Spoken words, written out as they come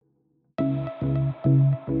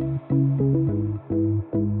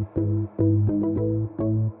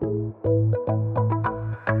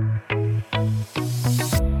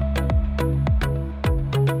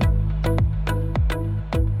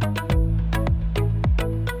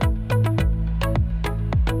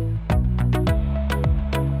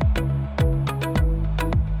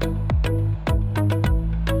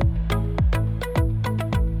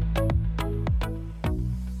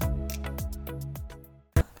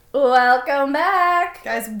Welcome back.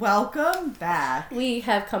 Guys, welcome back. We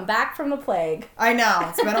have come back from the plague. I know,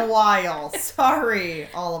 it's been a while. Sorry,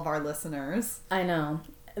 all of our listeners. I know.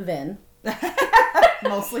 Vin.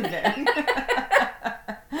 Mostly Vin.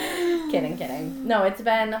 Kidding. No, it's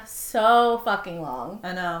been so fucking long.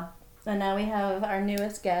 I know. And now we have our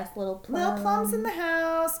newest guest, Little Plum. Little Plum's in the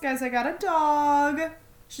house. Guys, I got a dog.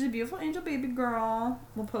 She's a beautiful angel baby girl.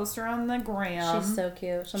 We'll post her on the gram. She's so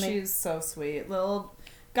cute. She's so sweet.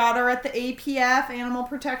 Got her at the APF, Animal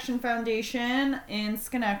Protection Foundation in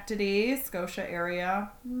Schenectady, Scotia area.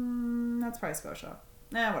 That's probably Scotia.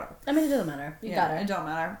 Whatever. I mean, it doesn't matter. You got her. It don't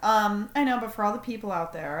matter. I know, but for all the people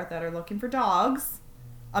out there that are looking for dogs,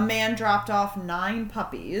 a man dropped off 9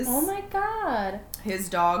 puppies. Oh my god. His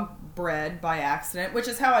dog bred by accident, which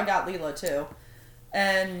is how I got Leela too.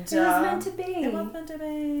 And it was meant to be. It was meant to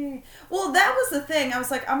be. Well, that was the thing. I was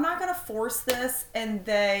like, I'm not going to force this. And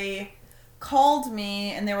they called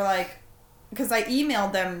me and they were like, because I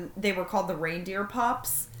emailed them, they were called the reindeer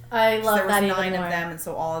pups. I love there was that 9 even of more. them, and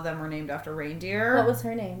so all of them were named after reindeer. What was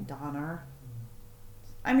her name? Donner.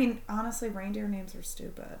 I mean, honestly, reindeer names are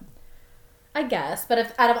stupid. I guess, but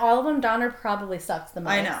if out of all of them, Donner probably sucks the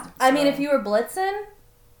most. I know. I mean, if you were Blitzen,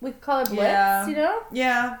 we could call her Blitz, you know?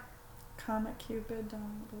 Yeah. Comet Cupid, Donner,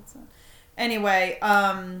 Blitzen. Anyway,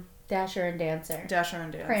 Dasher and Dancer.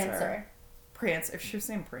 Prancer. If she was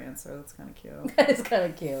named Prancer, that's kind of cute. That is kind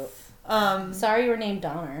of cute. Sorry you were named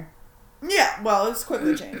Donner. Yeah, well, it was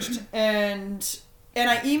quickly changed. And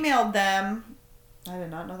I emailed them. I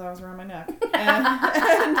did not know that was around my neck.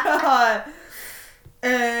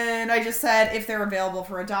 And I just said if they're available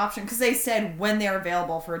for adoption. Because they said when they're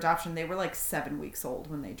available for adoption, they were like 7 weeks old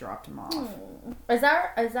when they dropped them off. Is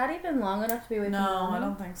that even long enough to be away from mom? No, I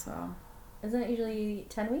don't think so. Isn't it usually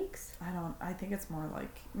 10 weeks? I think it's more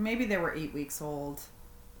like, maybe they were 8 weeks old.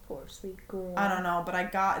 Poor sweet girl. I don't know,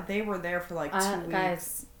 but they were there for like 2 weeks.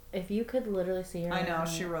 Guys, if you could literally see her. I know,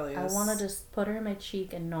 she really is. I want to just put her in my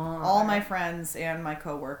cheek and gnaw. All my friends and my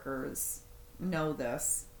coworkers know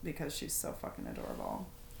this because she's so fucking adorable.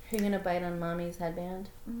 Are you going to bite on mommy's headband?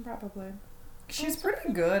 Probably. She's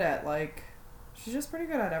pretty good at she's just pretty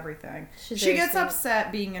good at everything. She gets sweet.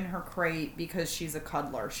 upset being in her crate because she's a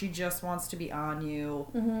cuddler. She just wants to be on you.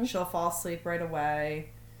 Mm-hmm. She'll fall asleep right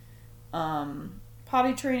away.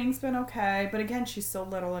 Potty training's been okay, but again, she's so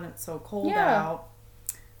little and it's so cold out.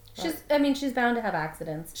 She's bound to have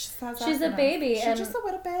accidents. She's a baby. She's just a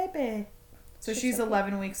little baby. So she's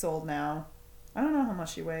 11 weeks old now. I don't know how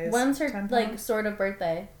much she weighs. When's her sort of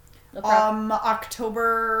birthday?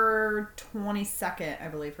 October 22nd, I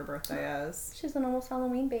believe her birthday is. She's an almost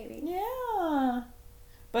Halloween baby. Yeah.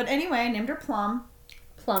 But anyway, I named her Plum.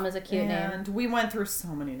 Plum is a cute name. And we went through so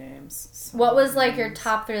many names. What was your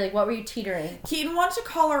top 3? What were you teetering? Keaton wanted to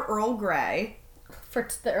call her Earl Grey. For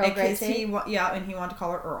the Earl Grey tea? And he wanted to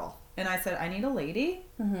call her Earl. And I said, I need a lady.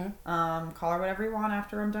 Mm-hmm. Call her whatever you want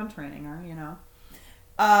after I'm done training her, you know.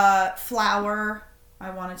 Flower. I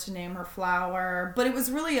wanted to name her Flower. But it was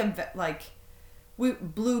really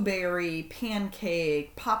blueberry,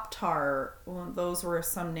 pancake, Pop-Tart. Well, those were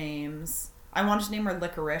some names. I wanted to name her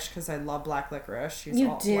Licorice because I love black licorice. She's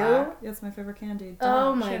all black. Yeah, it's my favorite candy.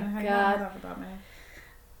 Oh my god. How do you know that about me?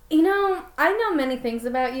 You know, I know many things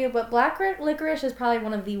about you, but black licorice is probably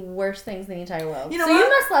one of the worst things in the entire world. You know so what? You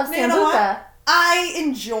must love Sambuca. You know what? I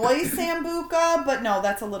enjoy Sambuca, but no,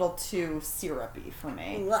 that's a little too syrupy for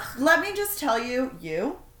me. Ugh. Let me just tell you,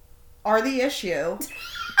 you are the issue.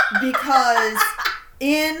 Because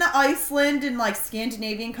in Iceland and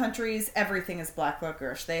Scandinavian countries, everything is black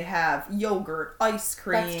licorice. They have yogurt, ice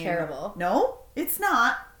cream. That's terrible. No, it's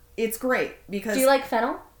not. It's great because. Do you like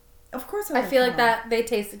fennel? Of course I feel like that they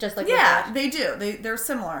taste just like licorice. They do. They're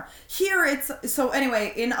similar. Here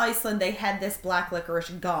anyway, in Iceland they had this black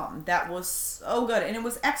licorice gum that was so good and it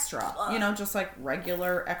was extra, just like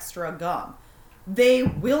regular extra gum. They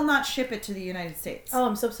will not ship it to the United States. Oh,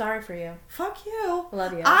 I'm so sorry for you. Fuck you.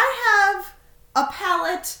 Love you. I have a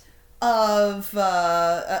palette of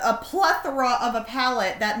a plethora of a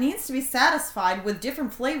palette that needs to be satisfied with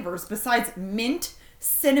different flavors besides mint,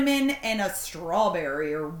 cinnamon, and a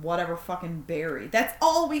strawberry or whatever fucking berry. That's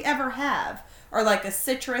all we ever have are a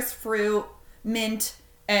citrus, fruit, mint,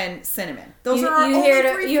 and cinnamon. Those are our only 3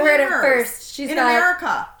 flavors. You heard it first.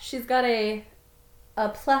 America. She's got a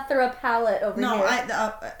plethora palette over here.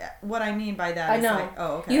 No, what I mean by that is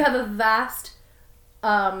okay. You have a vast...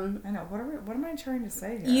 I know. What am I trying to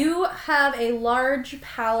say here? You have a large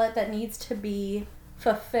palette that needs to be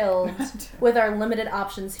fulfilled with our limited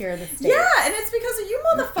options here in the States. Yeah, and it's because of you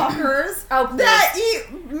motherfuckers that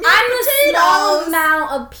eat meat I'm potatoes. a small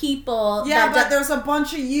amount of people. Yeah, but there's a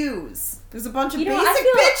bunch of yous. There's a bunch of You know, basic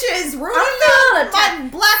bitches ruining my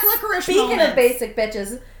black licorice Speaking moments. of basic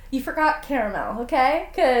bitches, you forgot caramel, okay?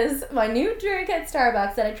 Because my new drink at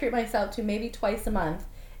Starbucks that I treat myself to maybe twice a month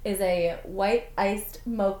is a white iced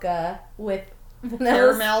mocha with vanilla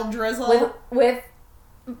caramel drizzle with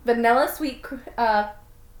vanilla sweet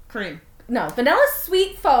cream. No, vanilla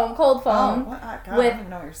sweet foam, cold foam. Oh, what? God, I with don't even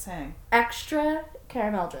know what you're saying. Extra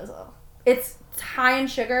caramel drizzle. It's high in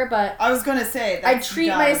sugar, but I was gonna say I treat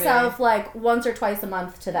myself like once or twice a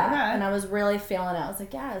month to that, and I was really feeling it. I was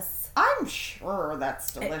like, yes, I'm sure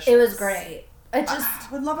that's delicious. It was great. I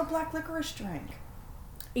just would love a black licorice drink.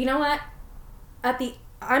 You know what?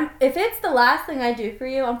 If it's the last thing I do for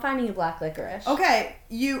you, I'm finding you black licorice. Okay,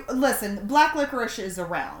 you listen. Black licorice is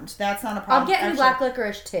around. That's not a problem. I'm getting you black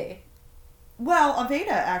licorice tea. Well,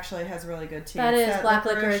 Aveda actually has really good tea. That is black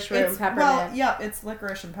licorice room peppermint. Well, yep, it's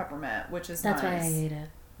licorice and peppermint, which is That's nice. why I hate it.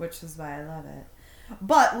 Which is why I love it.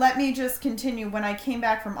 But let me just continue. When I came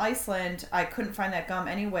back from Iceland, I couldn't find that gum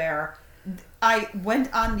anywhere. I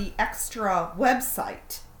went on the Extra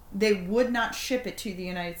website. They would not ship it to the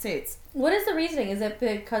United States. What is the reasoning? Is it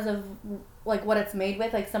because of like what it's made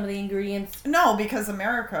with, like some of the ingredients? No, because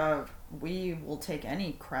America, we will take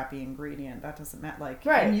any crappy ingredient. That doesn't matter. Like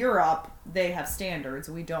right. In Europe, they have standards.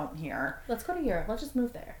 We don't here. Let's go to Europe. Let's just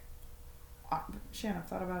move there. Shannon, I've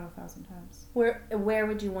thought about it 1,000 times. Where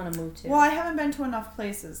would you want to move to? Well, I haven't been to enough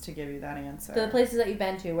places to give you that answer. The places that you've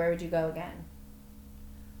been to, where would you go again?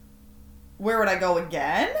 Where would I go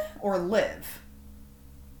again or live?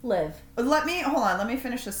 Live. Let me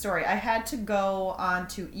finish the story. I had to go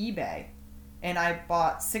onto eBay and I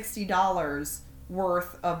bought $60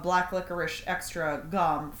 worth of black licorice extra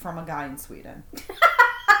gum from a guy in Sweden.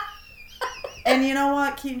 And you know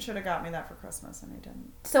what? Keaton should have got me that for Christmas and he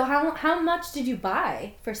didn't. So how much did you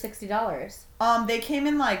buy for $60? They came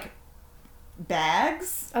in like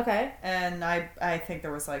bags. Okay. And I think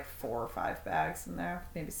there was like 4 or 5 bags in there,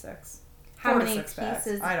 maybe 6. How many 6 bags.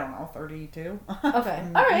 pieces? I don't know, 32. Okay.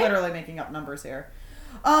 All right. Literally making up numbers here.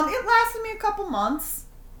 It lasted me a couple months,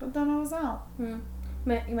 but then I was out. You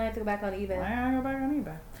might have to go back on eBay. I gotta go back on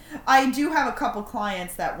eBay. I do have a couple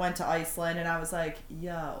clients that went to Iceland, and I was like,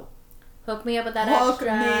 yo. Hook me up with that Hook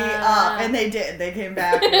extra. me up. And they did. They came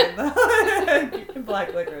back with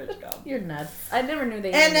black licorice gum. You're nuts. I never knew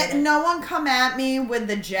they And no one come at me with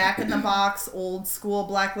the Jack in the Box old school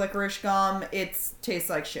black licorice gum. It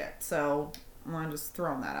tastes like shit. So I'm just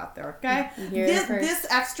throwing that out there, okay? This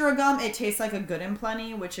extra gum, it tastes like a Good and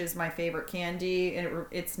Plenty, which is my favorite candy. And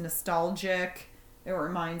it's nostalgic. It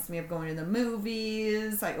reminds me of going to the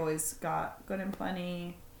movies. I always got Good and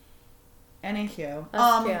Plenty. Anywho,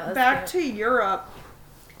 back to Europe.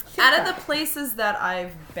 Out of the places that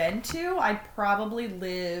I've been to, I'd probably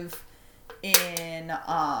live in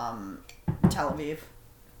Tel Aviv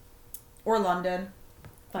or London.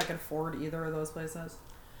 If I could afford either of those places.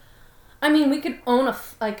 I mean, we could own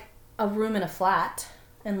a room in a flat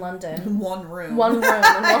in London. One room. And we'll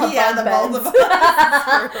have bunk beds.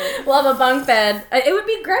 We'll have a bunk bed. It would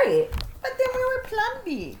be great. But then we were Plum.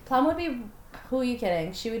 Plum would be... Who are you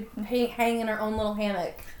kidding? She would hang in her own little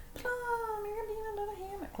hammock. Plum, you're gonna be in a little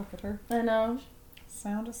hammock. Look at her. I know.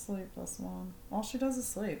 Sound asleep, this one. All she does is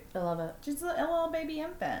sleep. I love it. She's a little baby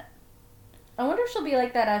infant. I wonder if she'll be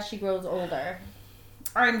like that as she grows older.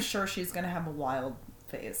 I'm sure she's gonna have a wild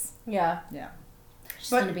phase. Yeah. Yeah. She's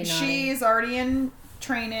but gonna be naughty. She's already in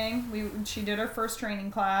training. She did her first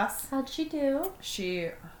training class. How'd she do?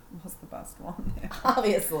 She was the best one.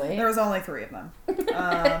 Obviously. There was only 3 of them.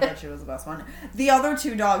 But she was the best one. The other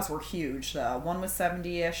 2 dogs were huge, though. One was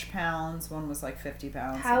 70-ish pounds. One was like 50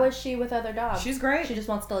 pounds. How is she with other dogs? She's great. She just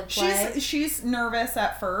wants to play? She's nervous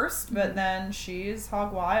at first, but then she's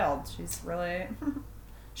hog wild. She's really...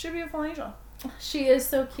 She's a beautiful angel. She is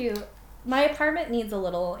so cute. My apartment needs a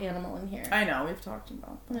little animal in here. I know. We've talked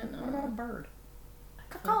about that. I know. What about a bird?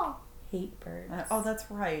 I hate birds. Oh,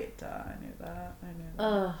 that's right. I knew that.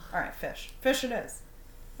 Ugh. All right, fish. Fish it is.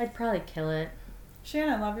 I'd probably kill it.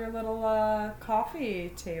 Shannon, I love your little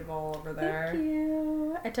coffee table over there. Thank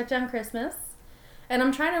you. I took down Christmas, and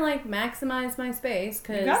I'm trying to maximize my space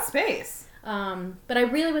because you got space. But I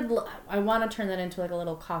really would. I want to turn that into a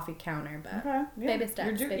little coffee counter, but okay. Baby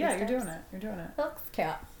steps. You're doing it. You're doing it. It looks cute.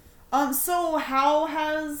 So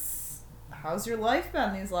how's your life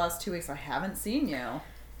been these last 2 weeks? I haven't seen you.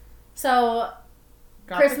 So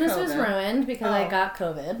Christmas was ruined because I got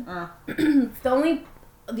COVID.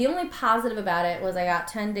 The only positive about it was I got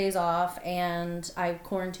 10 days off and I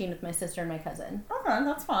quarantined with my sister and my cousin. Okay,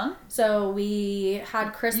 that's fun. So we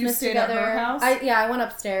had Christmas together. At her house? I went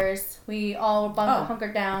upstairs. We all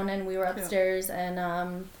hunkered down and we were upstairs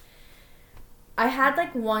and I had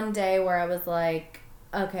like one day where I was like,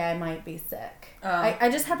 okay, I might be sick. I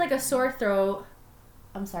just had like a sore throat.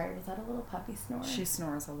 I'm sorry, was that a little puppy snore? She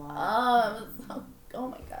snores a lot. Oh, it was oh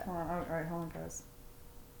my God. Hold on. All right, hold on, guys.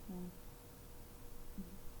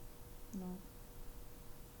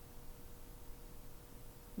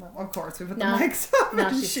 No, of course, we put the mics up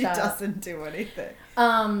and she doesn't do anything.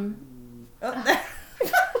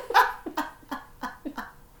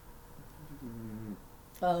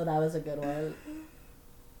 Oh, that was a good one.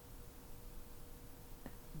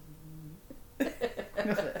 I'm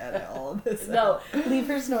going to edit all of this out. No, leave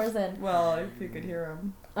her snores in. Well, if you could hear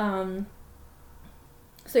them.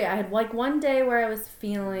 So yeah, I had like one day where I was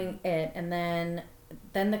feeling it, and then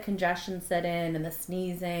the congestion set in, and the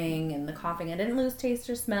sneezing, and the coughing. I didn't lose taste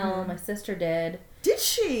or smell. My sister did. Did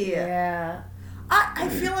she? Yeah. I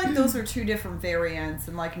feel like those are two different variants,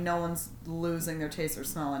 and like no one's losing their taste or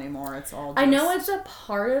smell anymore. It's all just... I know it's a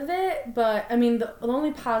part of it, but I mean the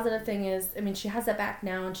only positive thing is, I mean, she has it back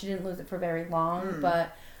now and she didn't lose it for very long,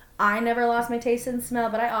 but I never lost my taste and smell,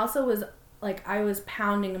 but I also was like, I was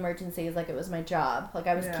pounding emergencies like it was my job. Like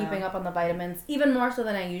I was keeping up on the vitamins even more so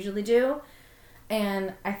than I usually do,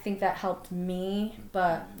 and I think that helped me,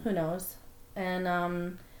 but who knows.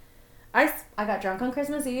 And I got drunk on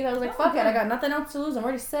Christmas Eve. I was like, fuck it. I got nothing else to lose. I'm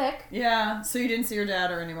already sick. Yeah. So you didn't see your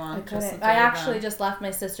dad or anyone? I couldn't. I actually just left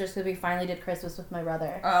my sister's because we finally did Christmas with my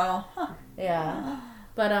brother. Oh. Huh. Yeah.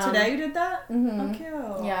 But today you did that? Mm-hmm. Oh,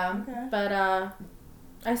 cute. Yeah. Okay. But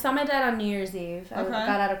I saw my dad on New Year's Eve. I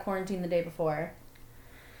got out of quarantine the day before.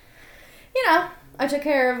 You know, I took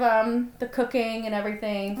care of the cooking and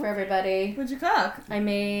everything for everybody. What'd you cook? I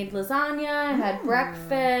made lasagna. I had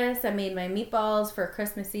breakfast. I made my meatballs for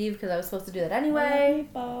Christmas Eve because I was supposed to do that anyway.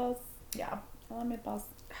 Meatballs. Yeah. I love meatballs.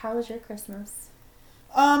 How was your Christmas?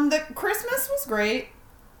 The Christmas was great.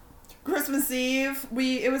 Christmas Eve,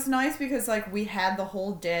 it was nice because like we had the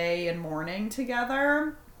whole day and morning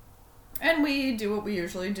together. And we do what we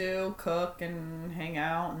usually do, cook and hang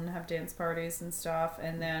out and have dance parties and stuff.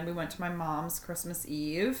 And then we went to my mom's Christmas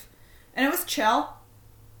Eve. And it was chill.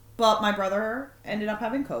 But my brother ended up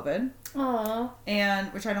having COVID. Aww.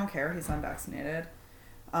 And, which I don't care, he's unvaccinated.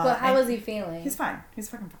 But how was he feeling? He's fine. He's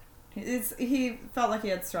fucking fine. He felt like he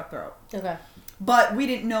had strep throat. Okay. But we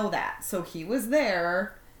didn't know that. So he was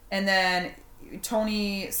there. And then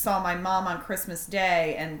Tony saw my mom on Christmas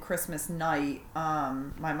Day and Christmas night.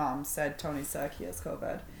 My mom said Tony's sick. He has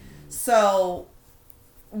COVID. So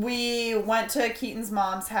we went to Keaton's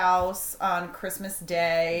mom's house on Christmas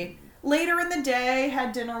Day. Later in the day,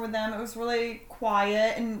 had dinner with them. It was really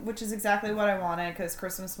quiet, and which is exactly what I wanted because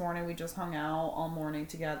Christmas morning we just hung out all morning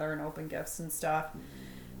together and opened gifts and stuff.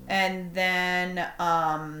 And then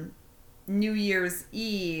New Year's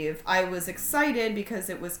Eve, I was excited because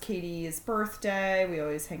it was Katie's birthday. We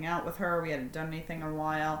always hang out with her. We hadn't done anything in a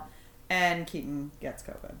while. And Keaton gets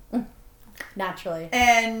COVID. Naturally.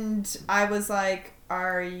 And I was like,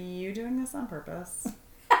 are you doing this on purpose?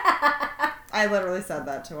 I literally said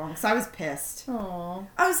that to him because I was pissed. Aww.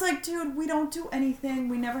 I was like, dude, we don't do anything.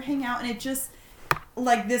 We never hang out. And it just...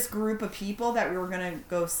 like this group of people that we were going to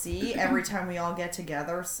go see, every time we all get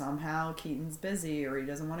together, somehow Keaton's busy or he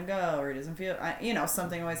doesn't want to go or he doesn't feel,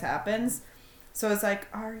 something always happens. So I was like,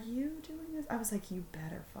 are you doing this? I was like, you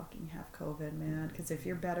better fucking have COVID, man. Because if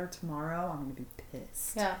you're better tomorrow, I'm going to be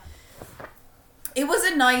pissed. Yeah. It was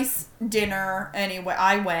a nice dinner anyway.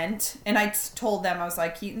 I went and I told them, I was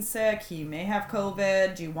like, Keaton's sick. He may have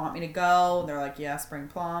COVID. Do you want me to go? They're like, yeah, spring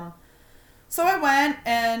plum. So I went,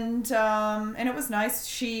 and it was nice.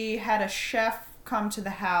 She had a chef come to the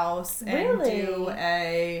house and do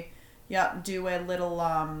a little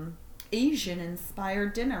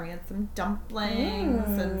Asian-inspired dinner. We had some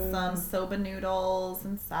dumplings and some soba noodles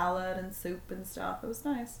and salad and soup and stuff. It was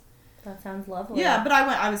nice. That sounds lovely. Yeah, but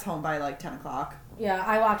I was home by like 10 o'clock. Yeah,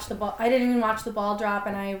 I watched the ball. I didn't even watch the ball drop,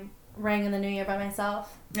 and I rang in the New Year by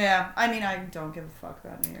myself. Yeah, I mean, I don't give a fuck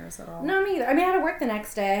about New Year's at all. No, me either. I mean, I had to work the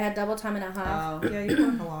next day. I had double time and a half. Oh, yeah,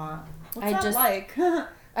 you work a lot. What's that like?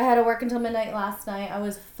 I had to work until midnight last night. I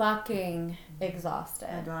was fucking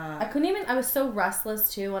exhausted. I couldn't even... I was so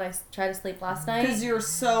restless, too, when I tried to sleep last night. Because you're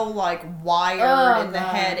so, like, wired in the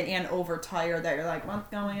head and overtired that you're like, what's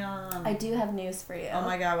going on? I do have news for you. Oh,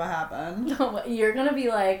 my God, what happened? You're gonna be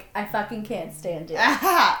like, I fucking can't stand you.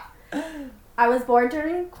 I was bored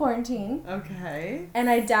during quarantine. Okay. And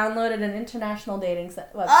I downloaded an international dating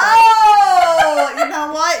website. Oh! You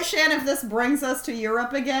know what, Shan, if this brings us to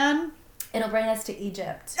Europe again... It'll bring us to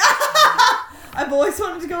Egypt. I've always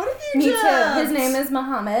wanted to go to Egypt. Me too. His name is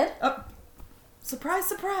Mohammed. Oh. Surprise,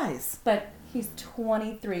 surprise. But he's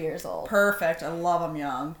 23 years old. Perfect. I love him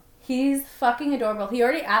young. He's fucking adorable. He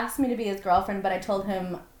already asked me to be his girlfriend, but I told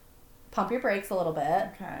him, pump your brakes a little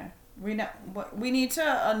bit. Okay. We need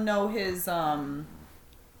to know his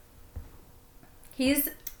His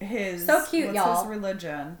so cute, what's y'all. his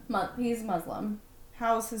religion? He's Muslim.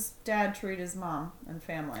 How's his dad treat his mom and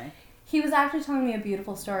family? He was actually telling me a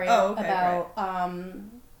beautiful story about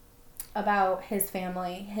his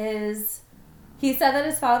family. He said that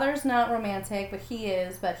his father's not romantic, but he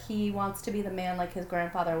is. But he wants to be the man like his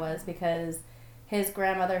grandfather was, because his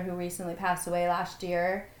grandmother, who recently passed away last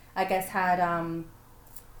year, I guess had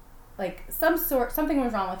something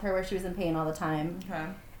was wrong with her where she was in pain all the time. Okay.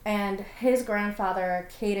 And his grandfather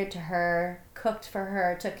catered to her, cooked for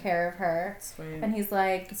her, took care of her. Sweet. And he's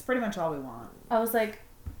like... It's pretty much all we want. I was like,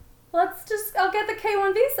 I'll get the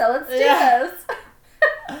K1 visa. Let's do this.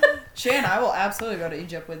 Shan, I will absolutely go to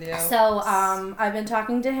Egypt with you. So, I've been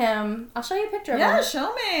talking to him. I'll show you a picture of him. Yeah,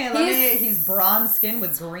 show me. He's bronze skin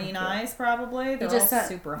with green eyes, probably. They're all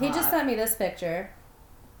super hot. He just sent me this picture.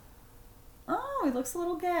 Oh, he looks a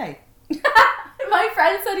little gay. My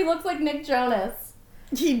friend said he looks like Nick Jonas.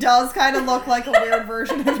 He does kind of look like a weird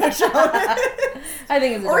version of Nick Jonas. I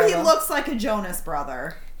think he's adorable. Or he looks like a Jonas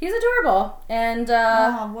brother. He's adorable. And,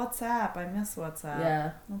 WhatsApp. I miss WhatsApp.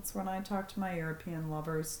 Yeah. That's when I talk to my European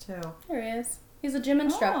lovers, too. There he is. He's a gym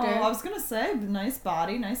instructor. Oh, I was going to say, nice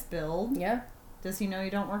body, nice build. Yeah. Does he know you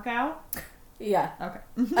don't work out? Yeah. Okay.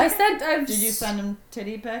 Did you send him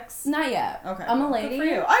titty pics? Not yet. Okay. I'm a lady. Good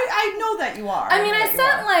for you. I know that you are. I mean, I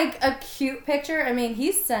sent a cute picture. I mean,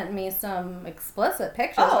 he sent me some explicit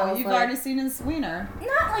pictures. Oh, you've already seen his wiener.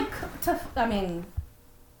 Not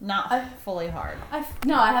not fully hard. I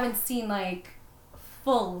haven't seen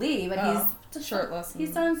fully, but he's just shirtless.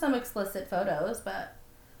 He's done some explicit photos, but.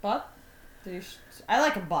 Butt? I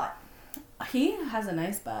like a butt. He has a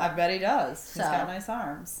nice butt. I bet he does. He's got nice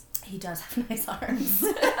arms. He does have nice arms.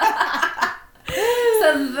 So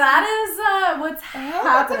that is what's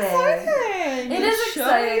happening. That's exciting. It is exciting.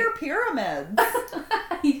 Show me your pyramids.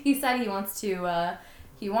 He said he wants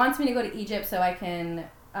me to go to Egypt so I can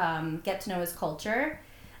get to know his culture.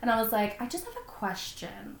 And I was like, I just have a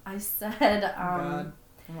question. I said, God,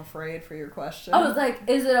 I'm afraid for your question. I was like,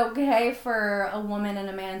 is it okay for a woman and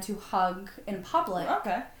a man to hug in public?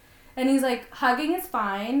 Okay. And he's like, hugging is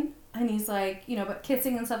fine. And he's like, but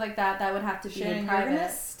kissing and stuff like that would have to be in private. You're going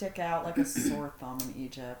to stick out like a sore thumb in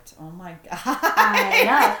Egypt. Oh my God. I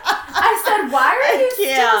know. I said, why are you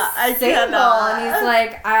still single? And he's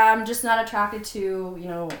like, I'm just not attracted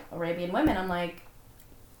to, Arabian women. I'm like,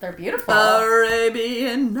 they're beautiful.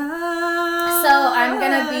 Arabian Nights. So I'm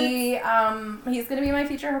gonna be, he's gonna be my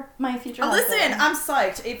future husband. Listen, I'm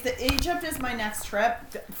psyched. If Egypt is my next trip,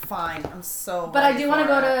 fine. I'm so. But I do want to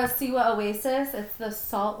go to Siwa Oasis. It's the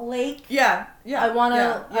salt lake. Yeah. I want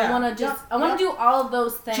to do all of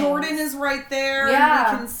those things. Jordan is right there.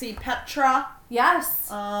 Yeah. We can see Petra. Yes.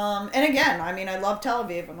 And again, I mean, I love Tel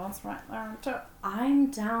Aviv, and that's right there too. I'm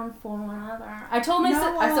down for whatever. I told my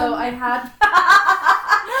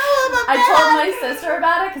I told my sister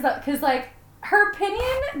about it because her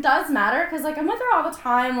opinion does matter because I'm with her all the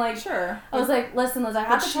time. Sure. I was like, listen, Liz, I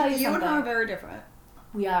have to tell you something. You and her are very different.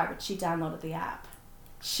 We are, but she downloaded the app.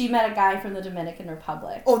 She met a guy from the Dominican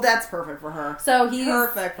Republic. Oh, that's perfect for her. So he's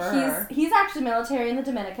perfect for her. He's actually military in the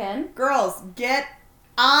Dominican. Girls, get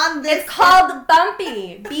on this. It's called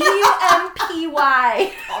Bumpy. Bumpy.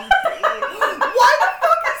 Why the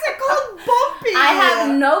fuck is it called Bumpy? I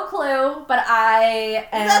have no clue, but I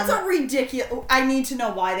am... That's a ridiculous... I need to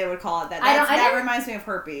know why they would call it that. That reminds me of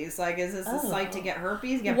herpes. Is this a site to get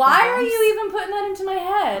herpes? Why are you even putting that into my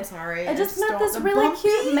head? I'm sorry. I just met this really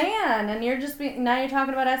cute man, and you're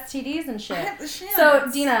talking about STDs and shit. So,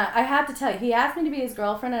 Dina, I have to tell you, he asked me to be his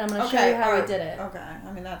girlfriend, and I'm going to show you how he did it. Okay.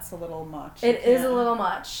 I mean, that's a little much. It is a little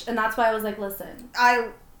much, and that's why I was like, listen.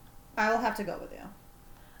 I will have to go with you.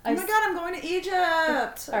 Oh my God, I'm going to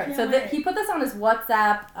Egypt. All right, so he put this on his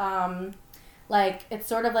WhatsApp, it's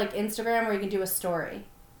sort of like Instagram where you can do a story.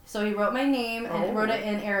 So he wrote my name and he wrote it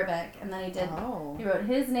in Arabic, and then he wrote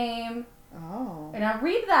his name. Oh. And I'll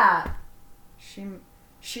read that. She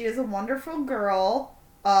is a wonderful girl.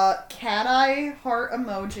 Cat eye heart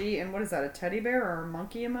emoji, and what is that? A teddy bear or a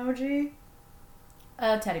monkey emoji?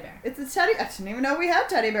 A teddy bear. It's a teddy. I didn't even know we had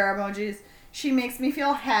teddy bear emojis. She makes me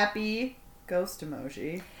feel happy. Ghost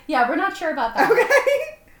emoji. Yeah, we're not sure about that.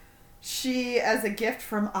 Okay. She as a gift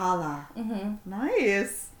from Allah. Mm-hmm.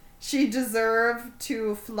 Nice. She deserved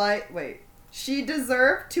to She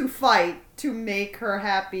deserved to fight to make her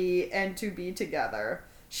happy and to be together.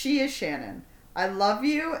 She is Shannon. I love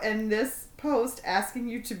you, and this post asking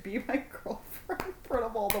you to be my girlfriend in front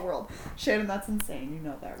of all the world. Shannon, that's insane. You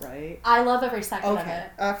know that, right? I love every second of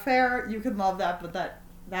it. Fair. You can love that, but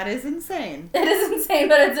that is insane. It is insane,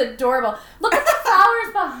 but it's adorable. Look at the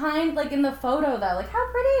flowers behind, like, in the photo, though. Like,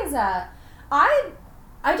 how pretty is that? I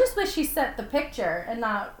just wish he sent the picture and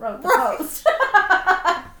not wrote the post.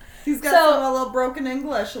 He's got a little broken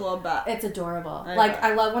English a little bit. It's adorable.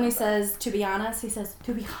 I love when he says, to be honest. He says,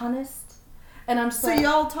 to be honest. And I'm just so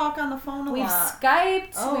y'all talk on the phone a lot. We've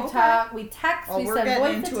Skyped, we text, we we're send getting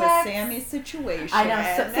voice into to text. a Sammy situation. I know,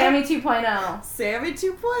 Sammy 2.0. Sammy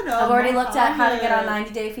 2.0. I've already looked at how to get on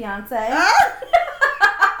 90 Day Fiancé.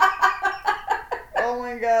 Oh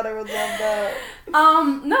my god, I would love that.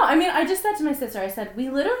 No, I mean, I just said to my sister, I said, we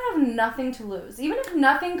literally have nothing to lose. Even if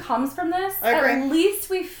nothing comes from this, at least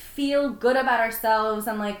we feel good about ourselves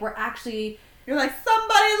and, like, we're actually... You're like,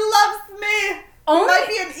 somebody loves me! Might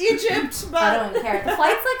be in Egypt, but... I don't even care. The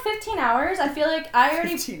flight's like 15 hours. I feel like I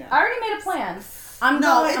already made a plan. I'm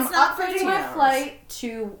upgrading my flight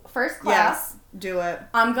to first class. Yes, do it.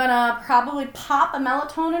 I'm gonna probably pop a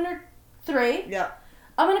melatonin or 3. Yep.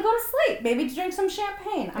 I'm gonna go to sleep. Maybe to drink some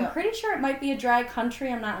champagne. I'm pretty sure it might be a dry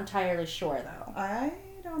country. I'm not entirely sure, though. I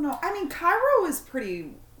don't know. I mean, Cairo is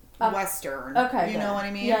pretty Western. Okay, you know what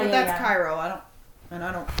I mean? Yeah, but that's Cairo. I don't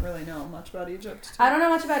really know much about Egypt. I don't know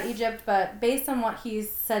much about Egypt, but based on what he's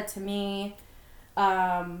said to me,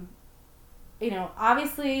 obviously,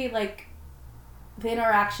 like, the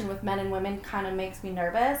interaction with men and women kind of makes me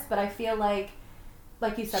nervous, but I feel like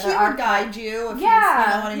you said, he would guide you if you know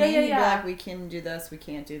what I mean? He'd be like, we can do this, we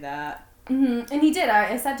can't do that. Mm-hmm. And he did.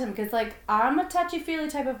 I said to him, because, like, I'm a touchy-feely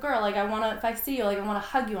type of girl. Like, if I see you, like, I want to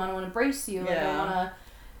hug you, I want to embrace you, like, I want to...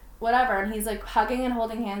 whatever. And he's like, hugging and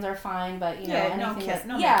holding hands are fine, but anything no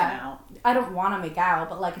making out. I don't want to make out,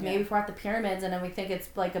 but like maybe if we're at the pyramids and then we think it's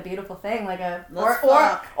like a beautiful thing, like or if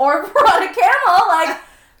we're on a camel, like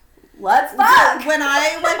let's fuck. When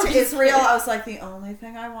I went to Israel, I was like, the only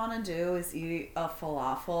thing I want to do is eat a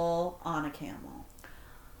falafel on a camel.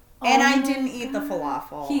 And I didn't eat the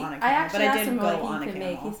falafel on a camel, but I did go on a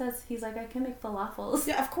camel. He's like, I can make falafels.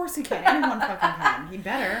 Yeah, of course he can. Anyone fucking can. He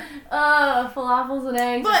better. Falafels and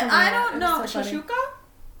eggs. But I don't know. Shashuka?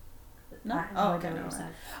 No? Oh, okay. No.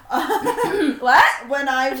 What? When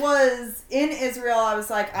I was in Israel, I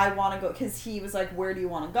was like, I want to go, because he was like, where do you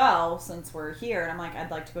want to go since we're here? And I'm like,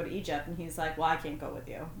 I'd like to go to Egypt. And he's like, well, I can't go with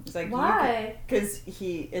you. He's like, why? Because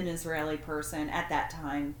an Israeli person at that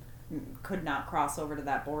time could not cross over to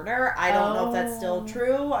that border. I don't know if that's still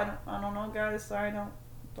true. I don't know, guys. Sorry, don't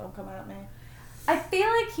come at me. I feel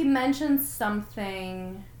like he mentioned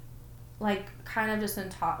something, like, kind of just in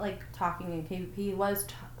talking. He was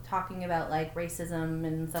talking about, like, racism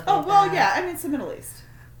and stuff like that. Oh, well, yeah. I mean, it's the Middle East.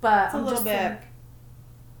 But it's a little bit...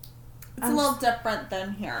 It's a little different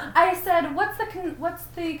than here. I said, what's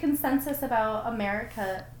the consensus about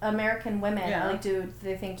American women? Yeah. Like, do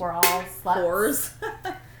they think we're all sluts? Whores.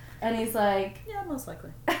 And he's like... Yeah, most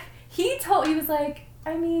likely. He was like,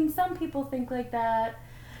 I mean, some people think like that.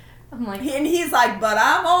 I'm like... And he's like, but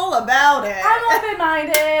I'm all about it. I'm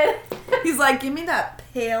open-minded. He's like, give me that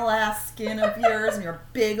pale-ass skin of yours and your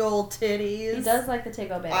big old titties. He does like the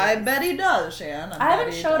Tigo Bay. I bet he does, Shan. I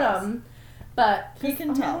haven't showed him, but... He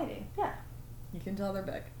can tell. Yeah. You can tell they're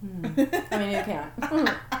big. I mean, you can't.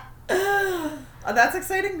 That's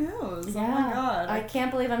exciting news. Yeah. Oh my god. I can't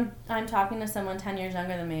believe I'm talking to someone 10 years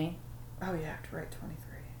younger than me. Oh yeah, right, 23.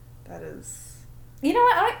 That is... You know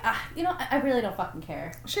what? I really don't fucking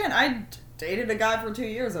care. Shan, I dated a guy for 2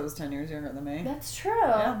 years that was 10 years younger than me. That's true.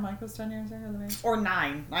 Yeah, Mike was 10 years younger than me. Or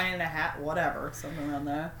 9 and a half, whatever, something around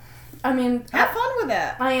there. I mean... Have fun with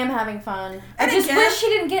it. I am having fun. And I just wish she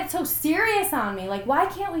didn't get so serious on me. Like, why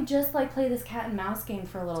can't we just, like, play this cat and mouse game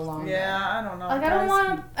for a little longer? Yeah, I don't know. Like,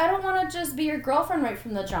 I don't want to just be your girlfriend right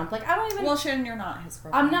from the jump. Like, I don't even... Well, Shannon, you're not his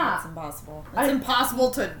girlfriend. I'm not. It's impossible. It's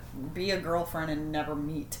impossible to be a girlfriend and never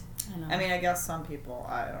meet. I mean, I guess some people,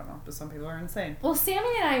 I don't know, but some people are insane. Well, Sammy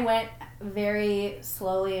and I went very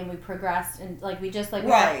slowly and we progressed and, like, we just, like,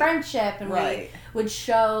 we had a friendship and we would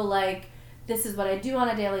show, like, this is what I do on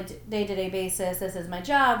a day-to-day basis. This is my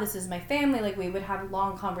job. This is my family. Like, we would have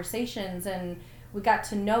long conversations and we got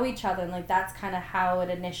to know each other. And, like, that's kind of how it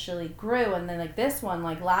initially grew. And then, like, this one,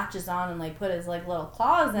 like, latches on and, like, put his, like, little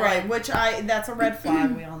claws in. Right, that's a red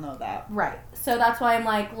flag. We all know that. Right. So that's why I'm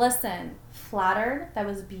like, listen, flattered. That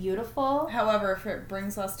was beautiful. However, if it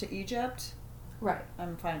brings us to Egypt... Right.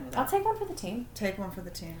 I'm fine with it. I'll take one for the team. Take one for the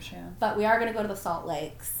team, Shan. But we are going to go to the Salt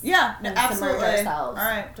Lakes. Yeah, absolutely. Submerge ourselves. All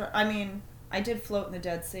right. I mean, I did float in the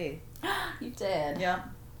Dead Sea. You did. Yeah.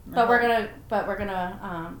 But we're gonna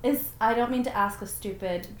I don't mean to ask a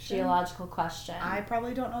stupid geological question. I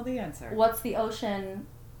probably don't know the answer. What's the ocean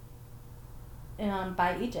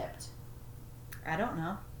by Egypt? I don't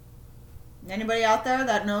know. Anybody out there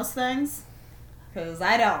that knows things? Because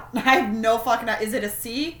I don't. I have no fucking... Is it a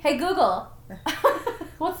sea? Hey, Google.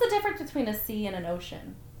 What's the difference between a sea and an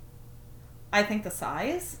ocean? I think the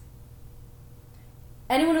size.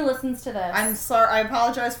 Anyone who listens to this... I'm sorry. I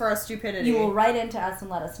apologize for our stupidity. You will write into us and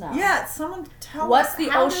let us know. Yeah, someone tell What's us. the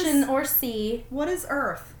ocean or sea? What is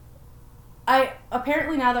Earth?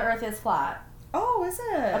 Apparently now the Earth is flat. Oh, is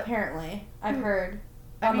it? Apparently. I've heard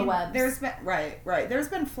on the web. There's been... Right. There's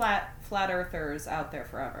been flat earthers out there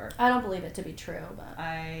forever. I don't believe it to be true, but...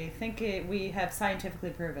 I think we have scientifically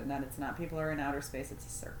proven that it's not. People are in outer space. It's a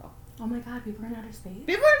circle. Oh my god, people are in outer space?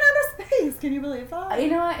 People are in outer space! Can you believe that? You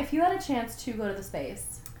know what? If you had a chance to go to the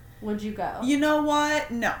space, would you go? You know what?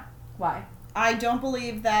 No. Why? I don't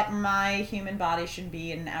believe that my human body should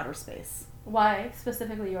be in outer space. Why?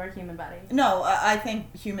 Specifically your human body? No, I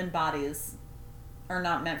think human bodies are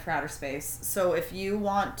not meant for outer space. So if you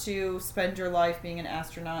want to spend your life being an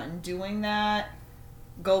astronaut and doing that,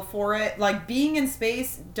 go for it. Like, being in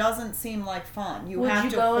space doesn't seem like fun.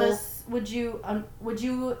 Would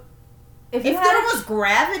you if there was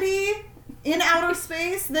gravity in outer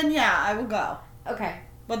space, then yeah, I will go. Okay.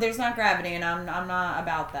 But there's not gravity, and I'm not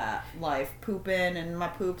about that life. Pooping and my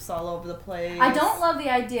poops all over the place. I don't love the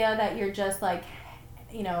idea that you're just like,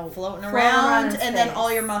 floating around and then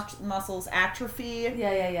all your muscles atrophy.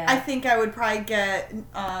 Yeah. I think I would probably get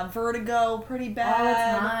vertigo pretty bad. All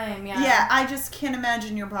the time, yeah. Yeah, I just can't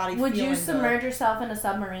imagine your body feeling Would you submerge good. yourself in a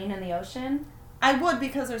submarine in the ocean? I would,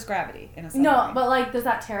 because there's gravity in a submarine. No, but does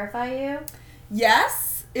that terrify you?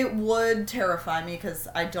 Yes, it would terrify me because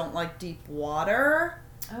I don't like deep water.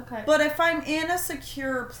 Okay. But if I'm in a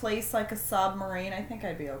secure place like a submarine, I think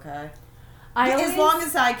I'd be okay. As long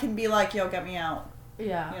as I can be like, yo, get me out.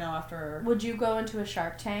 Yeah. After... Would you go into a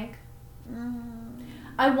Shark Tank? Mm.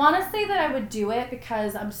 I want to say that I would do it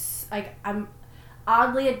because I'm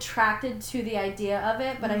oddly attracted to the idea of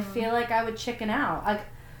it, but I feel like I would chicken out.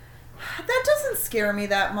 That doesn't scare me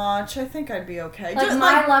that much. I think I'd be okay.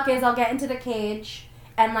 My luck is I'll get into the cage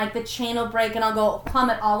and the chain will break and I'll go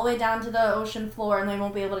plummet all the way down to the ocean floor and they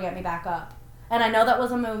won't be able to get me back up. And I know that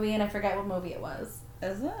was a movie and I forget what movie it was.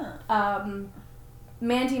 Is it?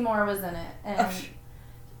 Mandy Moore was in it and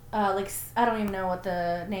I don't even know what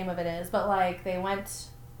the name of it is, but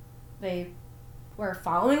they were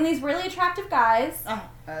following these really attractive guys.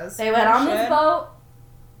 They went on this boat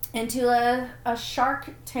into a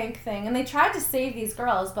Shark Tank thing, and they tried to save these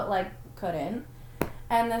girls, but couldn't.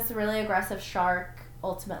 And this really aggressive shark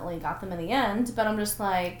ultimately got them in the end. But I'm just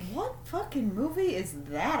like, what fucking movie is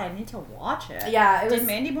that? I need to watch it. Yeah, Did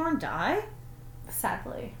Mandy Moore die?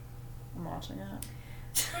 Sadly, I'm watching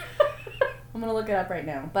it. I'm gonna look it up right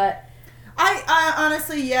now, but. I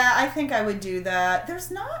honestly, yeah, I think I would do that.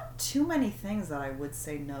 There's not too many things that I would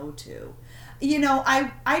say no to.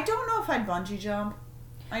 I don't know if I'd bungee jump.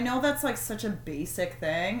 I know that's such a basic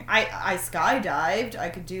thing. I skydived. I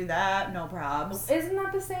could do that, no probs. Isn't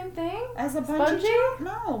that the same thing? As a bungee jump?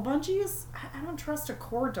 No, bungee is... I don't trust a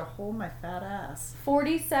cord to hold my fat ass.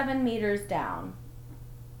 47 meters down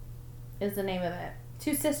is the name of it.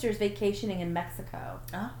 Two sisters vacationing in Mexico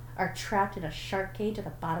are trapped in a shark cage at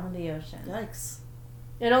the bottom of the ocean. Yikes.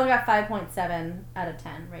 It only got 5.7 out of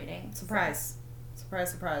 10 rating. Surprise.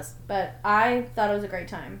 Surprise. But I thought it was a great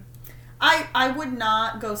time. I would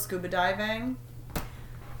not go scuba diving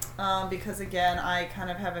because, again, I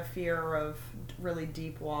kind of have a fear of really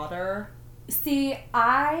deep water. See,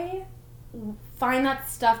 I find that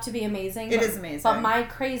stuff to be amazing. It is amazing. But my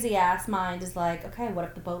crazy ass mind is okay, what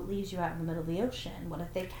if the boat leaves you out in the middle of the ocean? What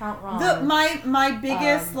if they count wrong? My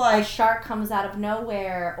biggest, a shark comes out of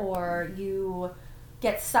nowhere, or you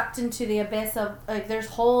get sucked into the abyss of there's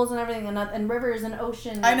holes and everything and rivers and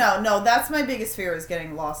oceans. I know. No, that's my biggest fear, is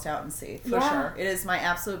getting lost out in sea for sure. It is my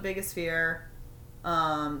absolute biggest fear,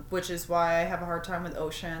 which is why I have a hard time with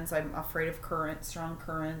oceans. I'm afraid of strong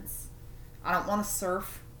currents. I don't want to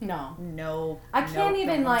surf. No. I can't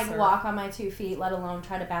even walk on my 2 feet, let alone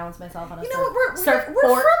try to balance myself on a surf. You know what?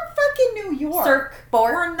 We're from fucking New York.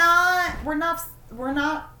 Surfboard. We're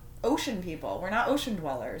not ocean people. We're not ocean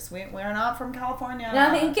dwellers. We're not from California. No,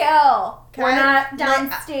 thank you. We're not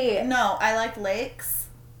downstate. No, I like lakes.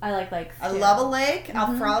 I like lakes too. I love a lake. Mm-hmm.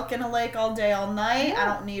 I'll frolic in a lake all day, all night. Yeah. I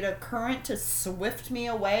don't need a current to swift me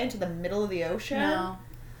away into the middle of the ocean.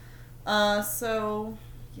 No. So,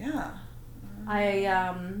 yeah.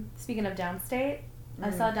 Speaking of downstate,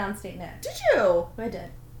 I saw Downstate Nick. Did you? I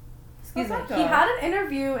did. Excuse me. He had an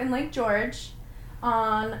interview in Lake George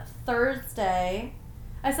on Thursday,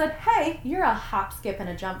 I said, hey, you're a hop, skip, and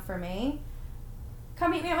a jump for me.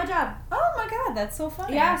 Come meet me at my job. Oh my god, that's so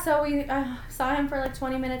funny. Yeah, so we saw him for like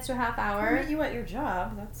 20 minutes to a half hour. Come meet you at your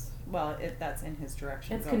job. That's in his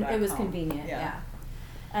direction. It was convenient, yeah.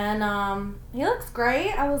 And he looks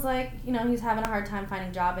great. I was like, he's having a hard time finding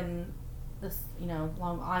a job in this,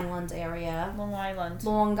 Long Island area. Long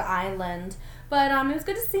Island. But it was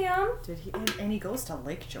good to see him. Did he? And he goes to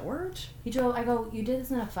Lake George? He drove. I go, you did this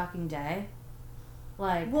in a fucking day?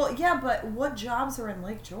 Like. Well, yeah, but what jobs are in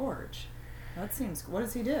Lake George? That seems. What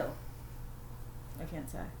does he do? I can't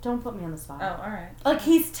say. Don't put me on the spot. Oh, all right. Like,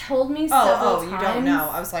 he's told me several times. You don't know.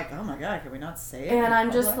 I was like, oh my god, can we not say it? And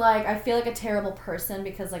I'm just like, I feel like a terrible person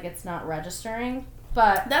because, like, it's not registering.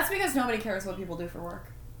 But that's because nobody cares what people do for work.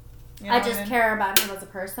 You know I just care about him as a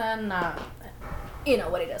person, not,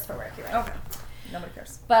 what he does for work. You're right. Okay. Nobody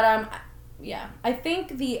cares. But, yeah. I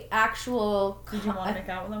think the actual... Did you want to make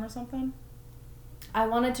out with him or something? I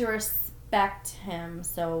wanted to respect him,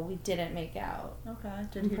 so we didn't make out. Okay.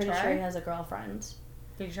 I'm pretty sure he has a girlfriend.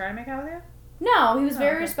 Did you try to make out with you? No, he was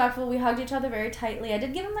very respectful. We hugged each other very tightly. I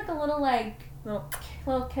did give him like a little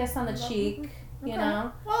little kiss on the cheek, you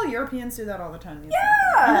know. Well, Europeans do that all the time.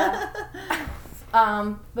 Yeah.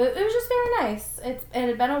 But it was just very nice. It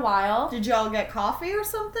had been a while. Did y'all get coffee or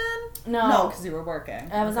something? No, because you were working.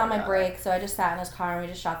 I was on my break, so I just sat in his car and we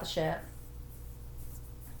just shot the shit.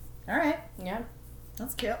 All right. Yeah.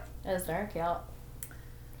 That's cute. It was very cute.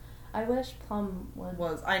 I wish Plum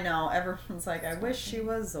would... I know. Everyone's like, I wish she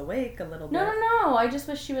was awake a little bit. No. I just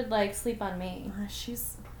wish she would, like, sleep on me.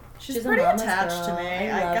 She's pretty attached to me.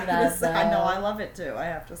 I love that, though. I know. I love it, too. I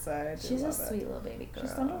have to say. She's a sweet little baby girl.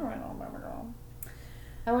 She's a little baby girl.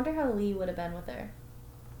 I wonder how Lee would have been with her.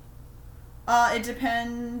 It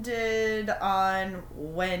depended on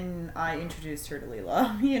when I introduced her to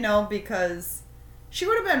Leela, because she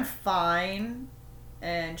would have been fine,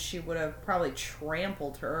 and she would have probably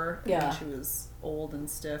trampled her when she was old and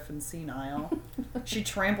stiff and senile. She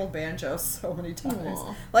trampled Banjo so many times.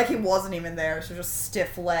 Aww. Like he wasn't even there, so just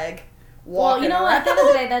stiff leg walking around. At the end of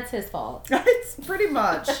the day, that's his fault. It's pretty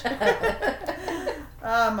much.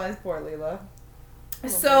 My poor Leela.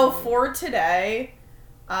 So for today,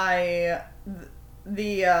 I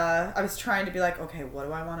was trying to be like, okay, what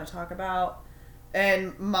do I want to talk about?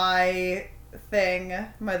 And my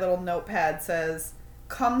little notepad says,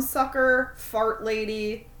 cum sucker, fart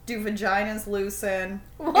lady, do vaginas loosen,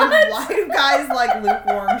 and why do guys like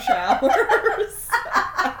lukewarm showers?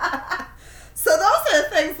 So those are the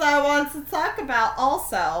things that I wanted to talk about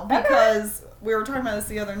also, because we were talking about this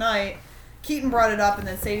the other night. Keaton brought it up, and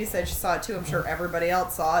then Sadie said she saw it too. I'm sure everybody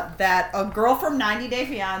else saw it. That a girl from 90 Day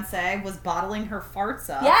Fiancé was bottling her farts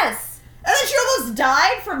up. Yes. And then she almost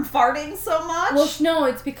died from farting so much. Well, no,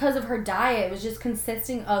 it's because of her diet. It was just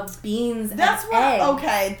consisting of beans and eggs.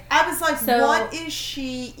 Okay. I was like, what is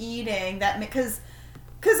she eating? Because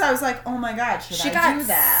I was like, oh my god, should I do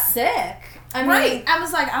that? She got sick. I mean, I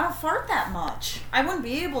was like, I don't fart that much. I wouldn't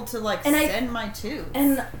be able to send my tooth.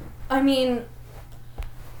 And I mean,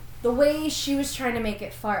 the way she was trying to make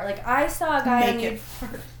it fart, like I saw a guy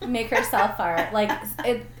make herself fart, like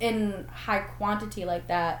in high quantity like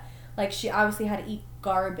that. Like she obviously had to eat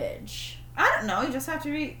garbage. I don't know. You just have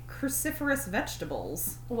to eat cruciferous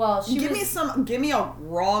vegetables. Well, give me a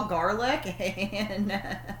raw garlic, and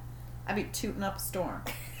I'd be tooting up a storm.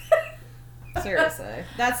 Seriously,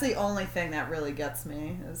 that's the only thing that really gets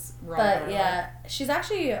me is raw garlic. But yeah, she's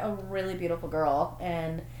actually a really beautiful girl,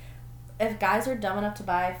 and if guys are dumb enough to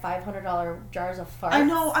buy $500 jars of farts, I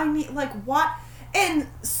know. I mean, like what? And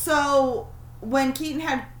so when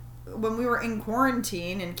we were in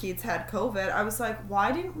quarantine and Keats had COVID, I was like,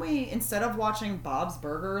 why didn't we, instead of watching Bob's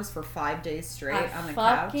Burgers for 5 days straight on the couch?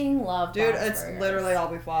 I fucking love Bob's Burgers. Dude, it's literally all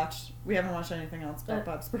we've watched. We haven't watched anything else but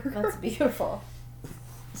Bob's Burgers. That's beautiful.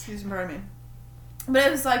 Excuse me, pardon me. But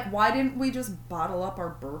it was like, why didn't we just bottle up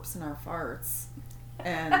our burps and our farts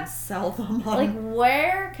and sell them on... Like,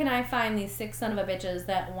 where can I find these sick son of a bitches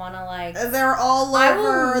that want to, They're all over...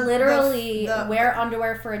 I will literally wear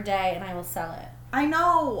underwear for a day and I will sell it. I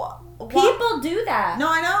know. People do that. No,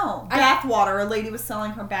 I know. Bathwater. A lady was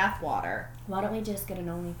selling her bathwater. Why don't we just get an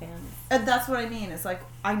OnlyFans? That's what I mean. It's like,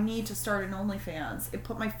 I need to start an OnlyFans. It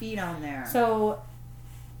put my feet on there. So,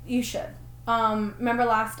 you should. Remember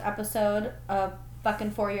last episode,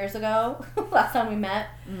 fucking 4 years ago, last time we met,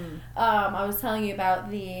 I was telling you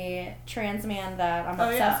about the trans man that I'm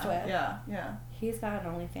obsessed with. Yeah. He's got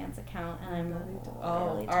an OnlyFans account, and I'm really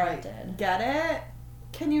all tempted. Right. Get it?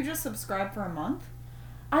 Can you just subscribe for a month?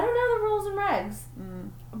 I don't know the rules and regs.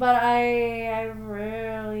 But I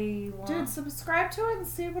really want... Dude, subscribe to it and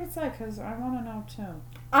see what it's like, because I want to know, too.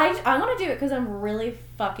 I want to do it because I'm really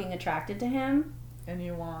fucking attracted to him. And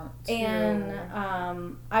you want to...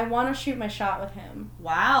 And I want to shoot my shot with him.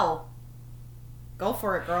 Wow. Go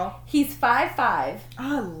for it, girl. He's 5'5".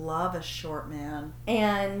 I love a short man.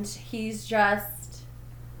 And he's just...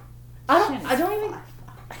 I don't even...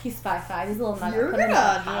 He's 5'5". He's a little nugget. You're gonna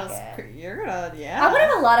I would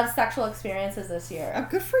have a lot of sexual experiences this year. Oh,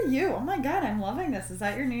 good for you. Oh my god, I'm loving this. Is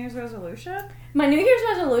that your New Year's resolution? My New Year's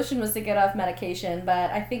resolution was to get off medication,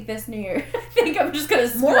 but I think this New Year, I think I'm just gonna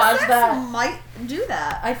squash that. More sex might do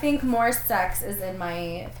that. I think more sex is in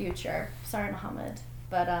my future. Sorry, Mohammed,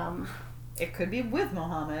 but it could be with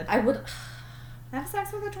Mohammed. I would have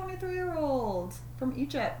sex with a 23-year-old from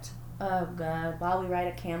Egypt. Oh god! While we ride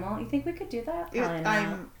a camel, you think we could do that?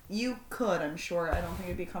 You could, I'm sure. I don't think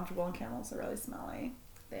it'd be comfortable, and camels are really smelly.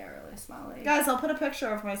 They are really smelly. Guys, I'll put a picture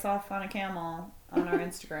of myself on a camel on our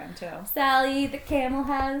Instagram too. Sally, the camel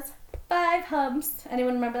has 5 humps.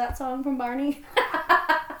 Anyone remember that song from Barney?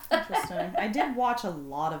 Interesting. I did watch a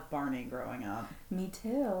lot of Barney growing up. Me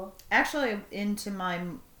too. Actually, into my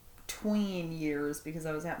tween years, because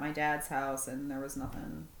I was at my dad's house and there was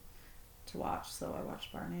nothing to watch, so I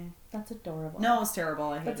watched Barney. That's adorable. No, it was terrible.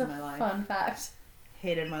 I hated my life. Fun fact.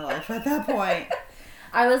 Hated my life at that point.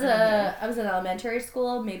 I was in elementary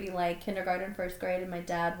school, maybe like kindergarten, first grade, and my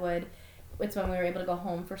dad would. It's when we were able to go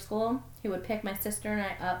home for school. He would pick my sister and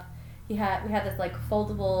I up. We had this like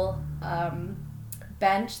foldable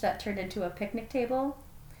bench that turned into a picnic table.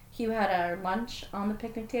 He had our lunch on the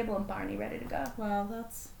picnic table and Barney ready to go. Well,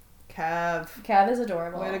 that's Kev. Kev is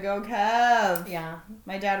adorable. Way to go, Kev. Yeah.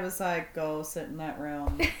 My dad was like, go sit in that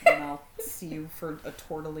room and I'll see you for a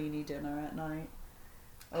tortellini dinner at night.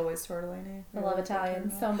 Always tortellini. I love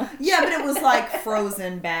Italians so much. Yeah, but it was like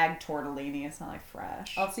frozen bag tortellini. It's not like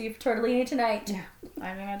fresh. I'll see you for tortellini tonight. Yeah.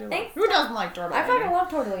 I mean, I do. Thanks. Who doesn't like tortellini? I fucking love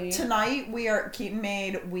tortellini. Tonight, Keaton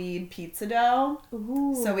made weed pizza dough.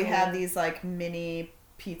 Ooh. So we had these like mini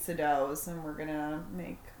pizza doughs and we're going to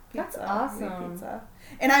make pizza. That's awesome. Pizza.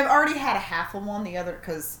 And I've already had a half of one the other,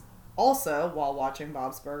 because also while watching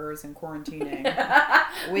Bob's Burgers and quarantining,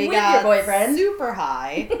 we got your boyfriend super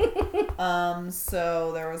high.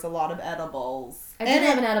 So there was a lot of edibles. I did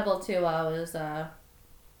have an edible too while I was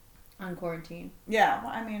on quarantine. Yeah,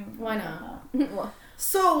 well, I mean, why not? Well,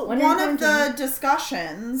 so one of the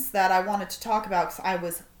discussions that I wanted to talk about, because I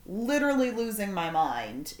was literally losing my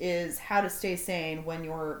mind, is how to stay sane when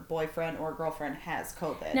your boyfriend or girlfriend has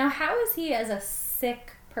COVID. Now, how is he as a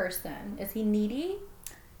sick person? Is he needy?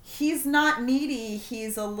 He's not needy.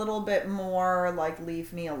 He's a little bit more like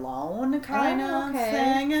leave me alone kind of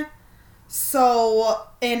thing. So,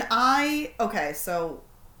 so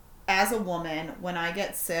as a woman, when I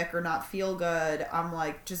get sick or not feel good, I'm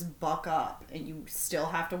like, just buck up. And you still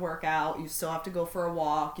have to work out. You still have to go for a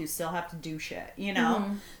walk. You still have to do shit, you know?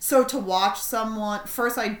 Mm-hmm. So to watch someone,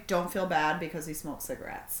 first I don't feel bad because he smokes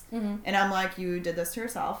cigarettes. Mm-hmm. And I'm like, you did this to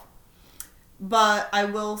yourself. But I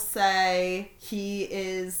will say he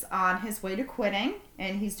is on his way to quitting,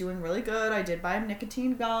 and he's doing really good. I did buy him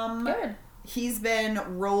nicotine gum. Good. He's been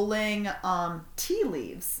rolling tea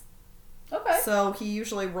leaves. Okay. So he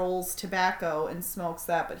usually rolls tobacco and smokes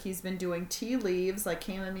that, but he's been doing tea leaves, like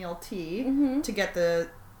chamomile tea, to get the,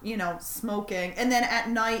 smoking. And then at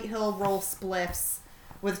night he'll roll spliffs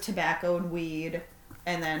with tobacco and weed,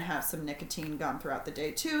 and then have some nicotine gum throughout the day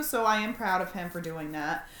too. So I am proud of him for doing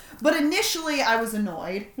that. But initially I was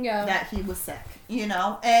annoyed that he was sick, and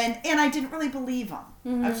I didn't really believe him.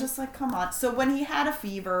 Mm-hmm. I was just like, come on. So when he had a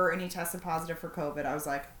fever and he tested positive for COVID, I was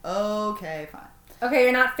like, okay, fine. Okay,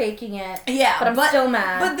 you're not faking it. Yeah, but I'm still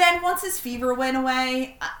mad. But then once his fever went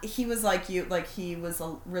away, he was like he was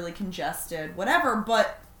really congested, whatever,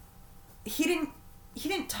 but he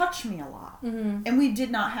didn't touch me a lot. Mm-hmm. And we did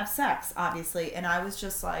not have sex, obviously. And I was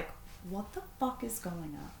just like, what the fuck is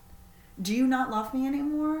going on? Do you not love me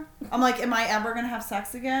anymore? I'm like, am I ever going to have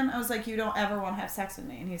sex again? I was like, you don't ever want to have sex with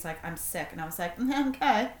me. And he's like, I'm sick. And I was like,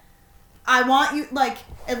 okay. I want you,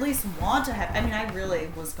 at least want to have... I mean, I really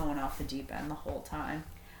was going off the deep end the whole time.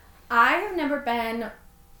 I have never been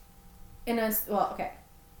in a... Well, okay.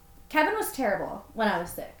 Kevin was terrible when I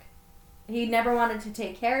was sick. He never wanted to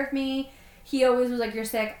take care of me. He always was like, you're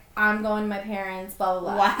sick, I'm going to my parents, blah,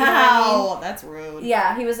 blah, blah. Wow, you know what I mean? That's rude.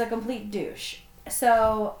 Yeah, he was a complete douche.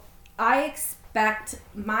 So, I expect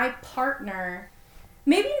my partner...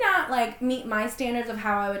 Maybe not, meet my standards of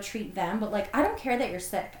how I would treat them, but, I don't care that you're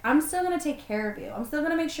sick. I'm still going to take care of you. I'm still going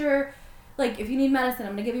to make sure, if you need medicine,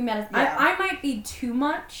 I'm going to give you medicine. Yeah. I might be too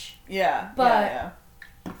much. Yeah. But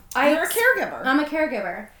You're a caregiver. I'm a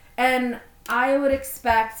caregiver. And I would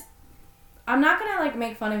expect... I'm not gonna, like,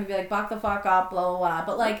 make fun of you and be like, buck the fuck up, blah, blah, blah.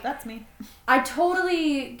 But, like... That's me. I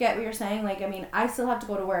totally get what you're saying. Like, I mean, I still have to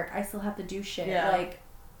go to work. I still have to do shit. Yeah. Like,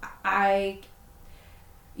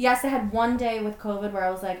 Yes, I had one day with COVID where I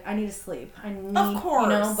was like, I need to sleep. I need... Of course. You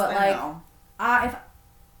know, but, like... Know. I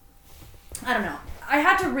don't know. I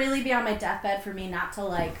had to really be on my deathbed for me not to,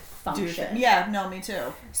 like, function. Yeah, no, me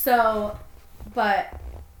too. So, but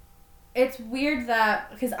it's weird that...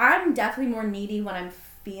 Because I'm definitely more needy when I'm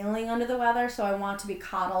feeling under the weather, so I want to be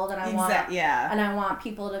coddled, and I want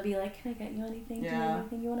people to be like, can I get you anything? Yeah. Do you need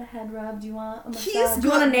anything? You want a head rub? Do you want a massage? Do you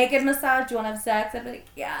want a naked massage? Do you want to have sex? I'd be like,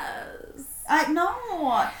 yes. I know.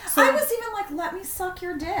 So, I was even like, let me suck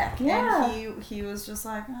your dick. Yeah. And he was just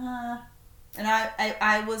like, And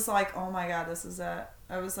I was like, oh my God, this is it.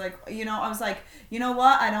 I was like, you know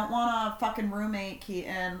what? I don't want a fucking roommate,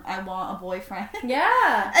 Keaton. I want a boyfriend.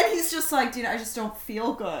 Yeah. And he's just like, dude, I just don't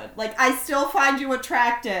feel good. Like, I still find you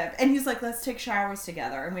attractive. And he's like, let's take showers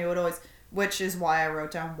together. And we would always, which is why I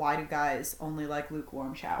wrote down, why do guys only like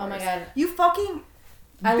lukewarm showers? Oh my God. You fucking...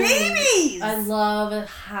 babies! I love it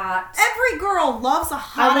hot. Every girl loves a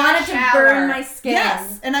hot shower. I want it to burn my skin.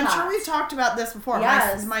 Yes, and I'm hot. sure we've talked about this before.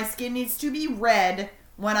 Yes. My skin needs to be red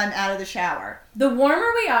when I'm out of the shower. The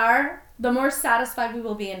warmer we are, the more satisfied we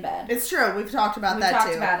will be in bed. It's true. We've talked about that too. We've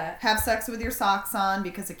talked about it. Have sex with your socks on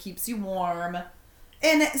because it keeps you warm.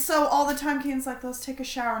 And so all the time Kane's like, let's take a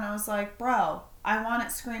shower. And I was like, bro, I want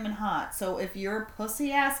it screaming hot. So if your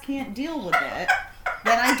pussy ass can't deal with it,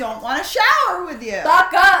 then I don't want to shower with you.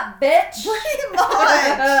 Fuck up, bitch. Pretty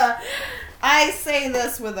much. I say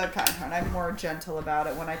this with a kind heart. I'm more gentle about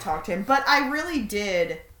it when I talk to him. But I really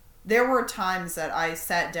did. There were times that I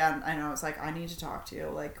sat down and I was like, I need to talk to you.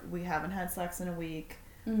 Like, we haven't had sex in a week.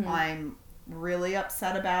 Mm-hmm. I'm really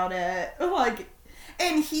upset about it. Like,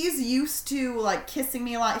 and he's used to, like, kissing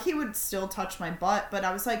me a lot. He would still touch my butt, but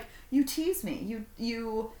I was like, you tease me.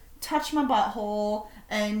 You touch my butthole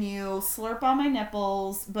and you slurp on my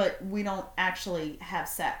nipples, but we don't actually have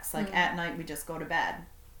sex. Like, at night we just go to bed.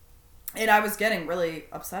 And I was getting really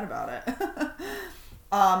upset about it.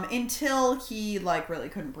 Until he, like, really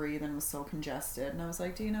couldn't breathe and was so congested. And I was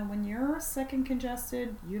like, do you know, when you're sick and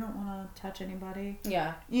congested, you don't want to touch anybody.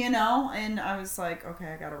 Yeah. You know? And I was like, okay,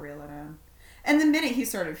 I gotta reel it in. And the minute he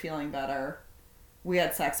started feeling better, we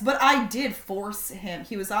had sex. But I did force him.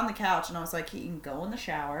 He was on the couch, and I was like, he can go in the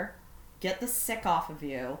shower, get the sick off of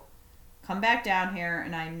you, come back down here,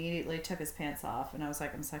 and I immediately took his pants off. And I was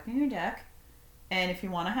like, I'm sucking your dick. And if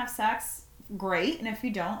you want to have sex... great, and if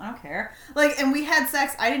you don't, I don't care. Like, and we had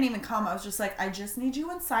sex. I didn't even come. I was just like, I just need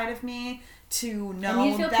you inside of me to know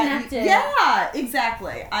and you feel that connected. Yeah,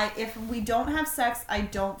 exactly. If we don't have sex, I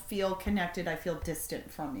don't feel connected. I feel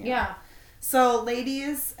distant from you. Yeah. So,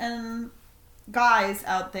 ladies and guys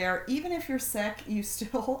out there, even if you're sick, you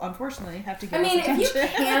still, unfortunately, have to give us attention. If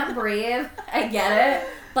you can't breathe, I get it.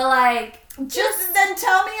 But, like, just then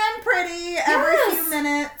tell me I'm pretty every few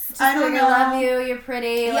minutes. Just I don't know. I love you. You're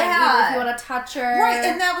pretty. Yeah. Like, even if you want to touch her. Right,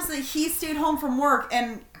 and that was he stayed home from work,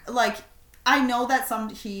 and, like, I know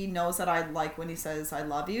that he knows that I like when he says I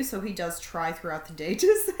love you, so he does try throughout the day to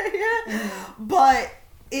say it. Mm-hmm. But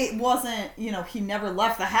it wasn't, he never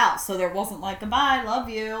left the house, so there wasn't like, goodbye, I love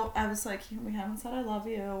you. I was like, we haven't said I love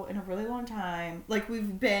you in a really long time. Like,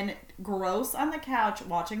 we've been gross on the couch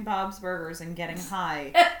watching Bob's Burgers and getting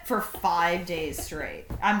high for 5 days straight.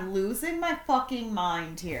 I'm losing my fucking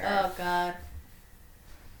mind here. Oh, God.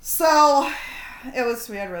 So,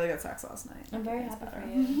 we had really good sex last night. I'm very happy for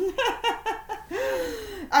you.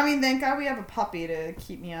 I mean, thank God we have a puppy to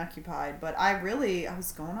keep me occupied, but I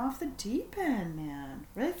was going off the deep end, man.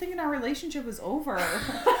 Really thinking our relationship was over.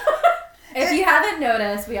 If you haven't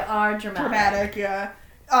noticed, we are dramatic. Dramatic, yeah.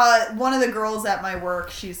 One of the girls at my work,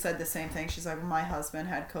 she said the same thing. She's like, my husband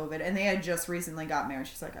had COVID, and they had just recently got married.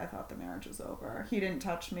 She's like, I thought the marriage was over. He didn't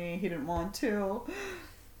touch me. He didn't want to.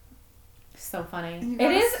 So funny.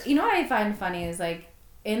 It is, what I find funny is, like,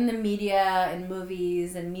 in the media and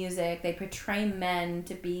movies and music, they portray men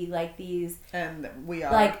to be like these... And we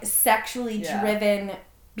are. Like, sexually driven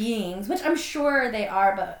beings, which I'm sure they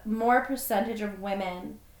are, but more percentage of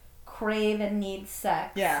women crave and need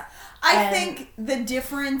sex. Yeah. I think the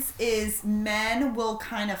difference is men will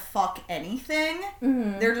kind of fuck anything.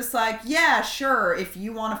 Mm-hmm. They're just like, yeah, sure, if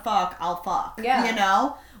you want to fuck, I'll fuck.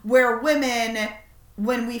 Yeah. Where women...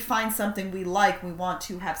 when we find something we like, we want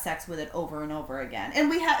to have sex with it over and over again. And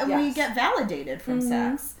we we get validated from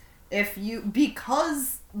sex.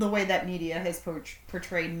 Because the way that media has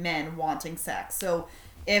portrayed men wanting sex. So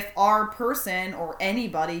if our person or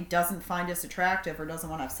anybody doesn't find us attractive or doesn't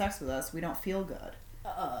want to have sex with us, we don't feel good.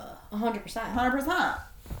 100%. 100%.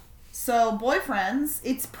 So, boyfriends,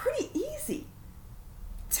 it's pretty easy.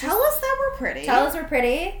 Tell us that we're pretty. Tell us we're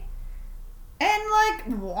pretty. And, like,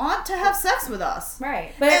 want to have sex with us.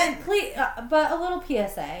 Right. But please, but a little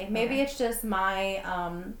PSA. Maybe it's just my,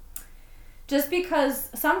 just because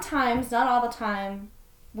sometimes, not all the time,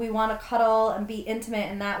 we want to cuddle and be intimate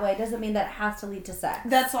in that way doesn't mean that it has to lead to sex.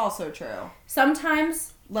 That's also true.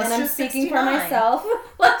 Sometimes, and I'm speaking 69. for myself,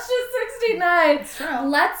 let's just 69. It's true.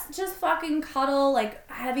 Let's just fucking cuddle, like,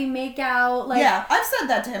 heavy make out. Like, yeah, I've said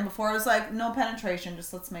that to him before. I was like, no penetration,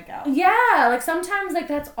 just let's make out. Yeah, like, sometimes, like,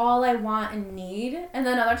 that's all I want and need. And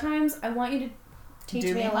then other times, I want you to teach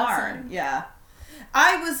me a lesson. Yeah.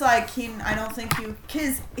 I was like, I don't think you...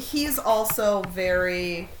 Because he's also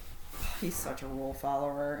very... He's such a rule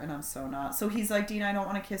follower, and I'm so not. So he's like, Dina, I don't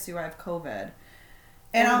want to kiss you. I have COVID.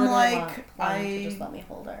 And I'm like, just let me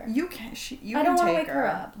hold her. You can. I don't want to wake her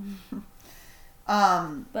up.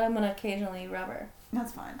 But I'm gonna occasionally rub her.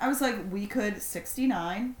 That's fine. I was like, we could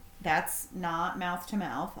 69. That's not mouth to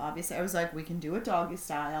mouth. Obviously, I was like, we can do it doggy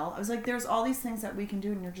style. I was like, there's all these things that we can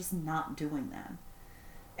do, and you're just not doing them.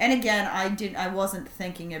 And again, I wasn't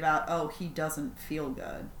thinking about, oh, he doesn't feel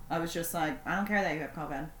good. I was just like, I don't care that you have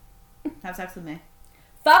COVID. Have sex with me.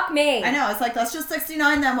 Fuck me. I know. It's like, let's just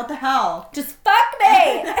 69 then. What the hell? Just fuck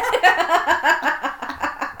me.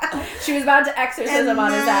 She was about to exorcism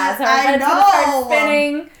on his ass. Her head's gonna start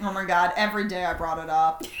spinning. Oh my god! Every day I brought it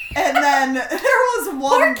up, and then there was one.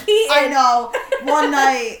 Poor Keaton. I know. One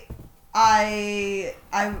night,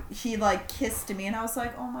 he like kissed me, and I was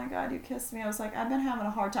like, "Oh my god, you kissed me!" I was like, "I've been having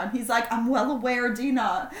a hard time." He's like, "I'm well aware,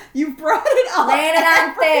 Dina. You brought it up Laying it on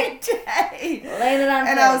every thick. day." Laying it on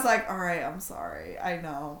and thick. I was like, "All right, I'm sorry. I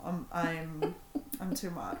know. I'm too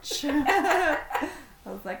much." I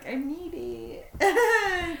was like, I'm needy.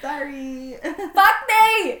 Sorry. Fuck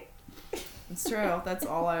me! It's true. That's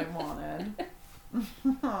all I wanted.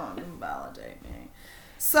 Validate me.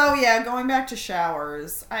 So, yeah, going back to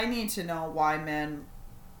showers, I need to know why men...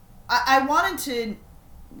 I wanted to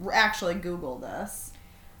actually Google this.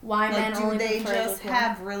 Why men only do they prefer just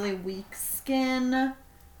have really weak skin?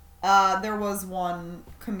 There was one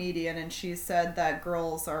comedian, and she said that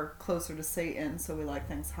girls are closer to Satan, so we like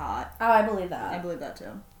things hot. Oh, I believe that. I believe that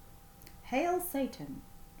too. Hail Satan.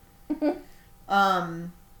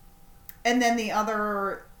 And then the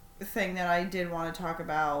other thing that I did want to talk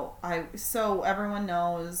about, so everyone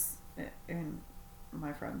knows, and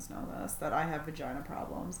my friends know this, that I have vagina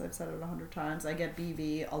problems. I've said it 100 times. I get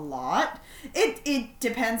BV a lot. It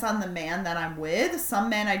depends on the man that I'm with. Some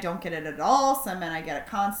men I don't get it at all. Some men I get it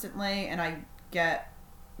constantly, and I get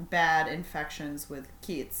bad infections with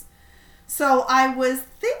Keats. So I was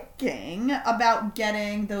thinking about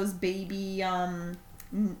getting those baby,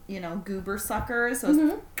 goober suckers.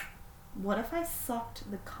 What if I sucked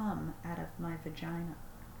the cum out of my vagina?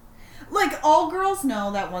 Like, all girls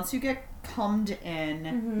know that once you get cummed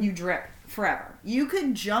in, you drip forever. You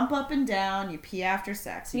could jump up and down, you pee after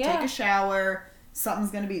sex, you take a shower, something's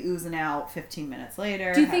going to be oozing out 15 minutes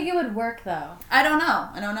later. Do you think it would work, though? I don't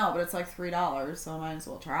know, but it's like $3, so I might as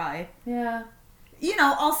well try. Yeah.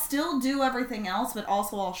 I'll still do everything else, but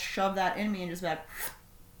also I'll shove that in me and just be like...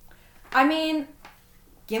 I mean,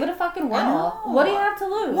 give it a fucking whirl. What do you have to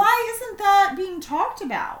lose? Why isn't that being talked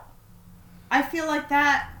about? I feel like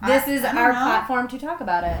that... This is our platform to talk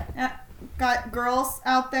about it. Got girls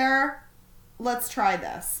out there, let's try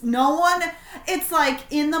this. No one... It's like,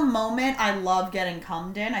 in the moment, I love getting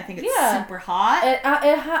cummed in. I think it's super hot.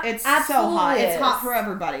 It's so hot. It's hot for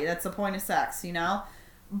everybody. That's the point of sex,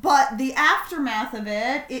 But the aftermath of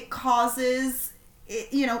it, it causes,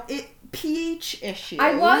 pH issues.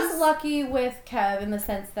 I was lucky with Kev in the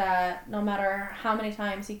sense that no matter how many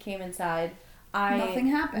times he came inside, Nothing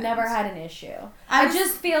happened. Never had an issue. I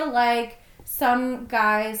just feel like some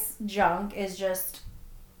guys' junk is just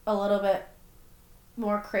a little bit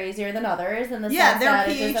more crazier than others in the sense that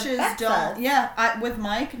it just affects us. Yeah, with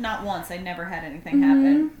Mike, not once. I never had anything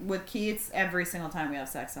happen. With Keats, every single time we have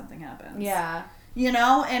sex, something happens. Yeah.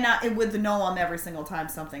 And with Noam, every single time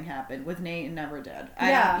something happened. With Nate, it never did.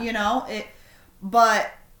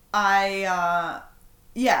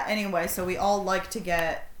 Anyway, so we all like to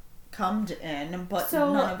get cummed in, but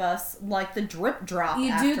none of us like the drip drop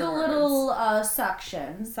afterwards. You do the little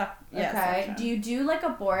suction. Okay. Suction. Do you do like a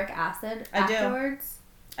boric acid afterwards?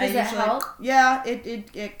 Does it help? Yeah,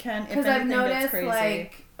 it can. Because I've noticed, I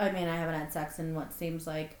haven't had sex in what seems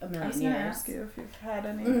like a million years. I was going to ask you if you've had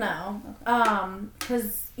any. No.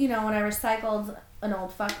 Because, when I recycled an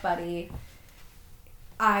old fuck buddy,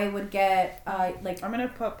 I would get, I'm going to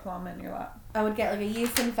put plum in your lap. I would get, a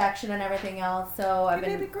yeast infection and everything else, so I've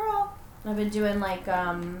been... baby girl. I've been doing,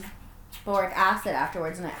 boric acid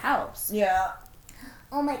afterwards, and it helps. Yeah.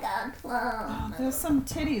 Oh my god. Oh, there's some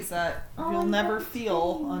titties that you'll never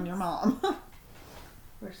feel on your mom.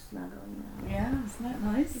 We're snuggling now. Yeah, isn't that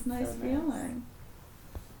nice? It's nice so feeling. Nice.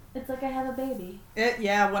 It's like I have a baby.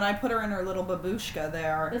 When I put her in her little babushka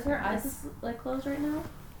there. Is her eyes like closed right now?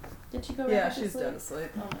 Did she go right Yeah, to she's sleep? dead asleep.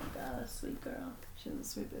 Oh my god, sweet girl. She's a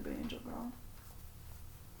sweet baby angel girl.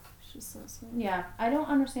 She's so sweet. Yeah, I don't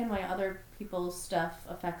understand why other people's stuff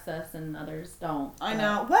affects us and others don't. I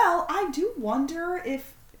know. Well, I do wonder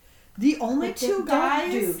if the only two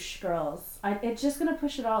guys... Don't douche, girls. It's just going to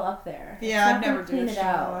push it all up there. Yeah, I've never clean douched. it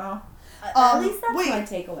out. At least that's my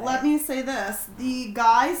takeaway. Let me say this. The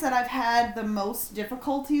guys that I've had the most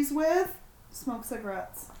difficulties with smoke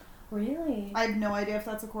cigarettes. Really? I have no idea if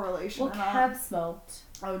that's a correlation or not. Kev smoked.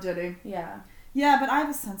 Oh, did he? Yeah. Yeah, but I have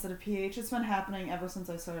a sensitive pH. It's been happening ever since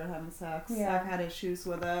I started having sex. Yeah. I've had issues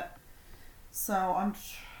with it. So I'm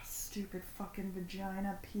stupid fucking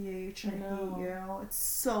vagina pH. I hate you. It's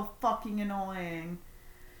so fucking annoying.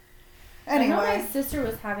 Anyway. I know my sister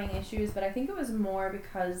was having issues, but I think it was more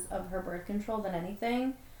because of her birth control than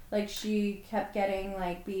anything. Like, she kept getting,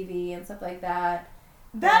 like, BV and stuff like that.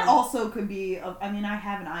 That also could be, I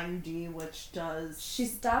have an IUD, which does... She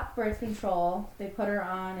stopped birth control. They put her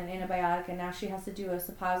on an antibiotic, and now she has to do a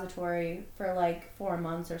suppository for, like, 4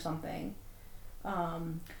 months or something.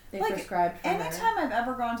 They prescribed for her. Anytime I've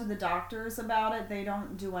ever gone to the doctors about it, they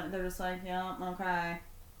don't do it. They're just like, yeah, okay.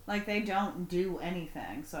 Like, they don't do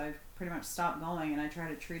anything, so I've pretty much stopped going, and I try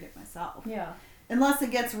to treat it myself. Yeah. Unless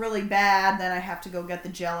it gets really bad, then I have to go get the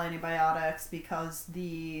gel antibiotics, because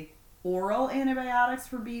the oral antibiotics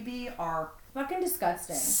for BB are fucking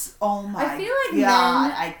disgusting. Oh my god. I feel like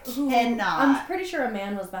God, I cannot. I'm pretty sure a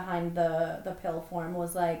man was behind the pill form,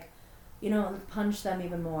 was like, punch them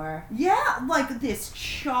even more. Yeah, like this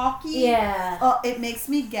chalky. Yeah. It makes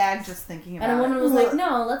me gag just thinking about it. And a woman was like,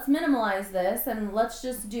 no, let's minimalize this and let's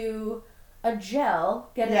just do a gel,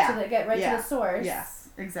 get right to the source. Yes,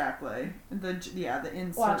 exactly. The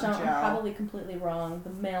insert Watch, gel. I'm probably completely wrong. The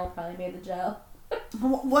male probably made the gel.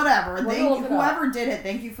 Whatever. Whoever did it,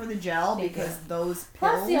 thank you for the gel, because those pills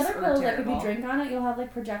Plus, the other pills that terrible. if you drink on it, you'll have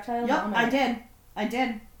like projectile vomit. I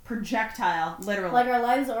did. Projectile, literally. Like, our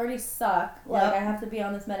lives already suck. Like, I have to be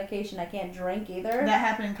on this medication. I can't drink either. That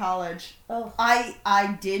happened in college. Oh.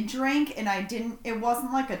 I did drink, and it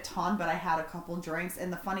wasn't like a ton, but I had a couple drinks,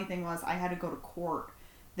 and the funny thing was I had to go to court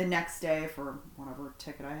the next day for whatever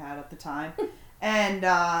ticket I had at the time. and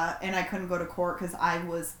I couldn't go to court because I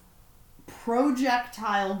was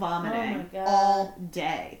projectile vomiting all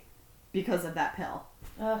day because of that pill.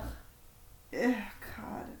 Ugh.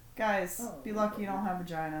 God. Guys, be lucky you don't have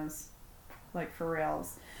vaginas. Like, for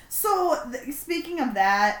reals. So, speaking of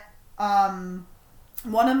that, one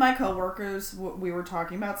of my coworkers, we were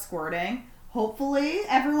talking about squirting. Hopefully,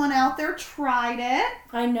 everyone out there tried it.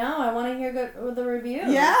 I know. I want to hear the review.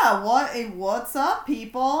 Yeah. What's up,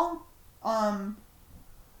 people?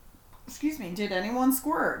 Excuse me. Did anyone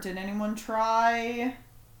squirt? Did anyone try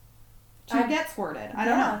to get squirted? I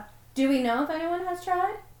don't know. Do we know if anyone has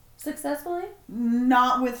tried successfully?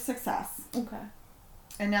 Not with success. Okay.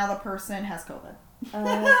 And now the person has COVID.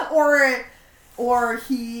 Or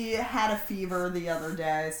he had a fever the other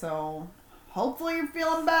day, so hopefully you're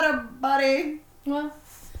feeling better, buddy. Well.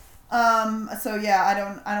 So yeah,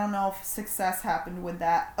 I don't know if success happened with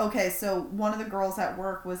that. Okay, so one of the girls at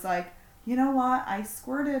work was like, you know what? I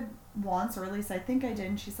squirted once, or at least I think I did.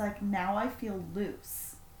 And she's like, now I feel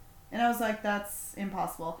loose. And I was like, that's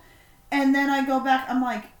impossible. And then I go back, I'm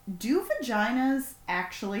like, do vaginas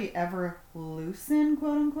actually ever loosen,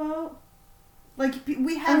 quote unquote? Like,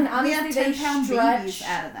 we have 10-pound babies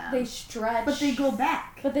out of them. They stretch. But they go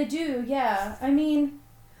back. But they do, yeah. I mean,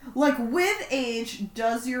 like, with age,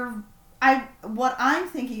 what I'm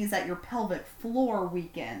thinking is that your pelvic floor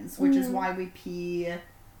weakens, which is why we pee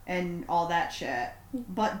and all that shit.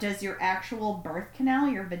 But does your actual birth canal,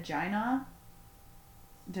 your vagina,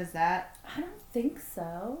 does that? I don't think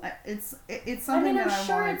so. It's something that I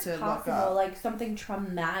wanted to possible, look up. Like something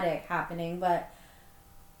traumatic happening, but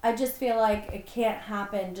I just feel like it can't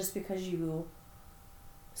happen just because you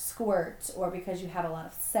squirt or because you have a lot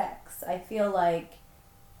of sex. I feel like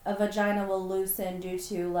a vagina will loosen due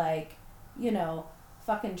to, like,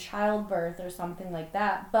 fucking childbirth or something like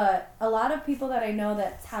that. But a lot of people that I know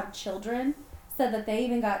that have children said that they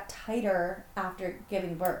even got tighter after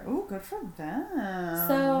giving birth. Ooh, good for them.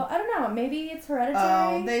 So, I don't know. Maybe it's hereditary.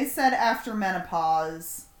 Oh, they said after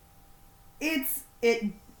menopause.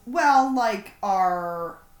 Like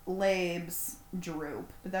our labes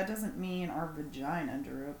droop, but that doesn't mean our vagina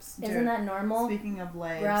droops. Isn't that normal? Speaking of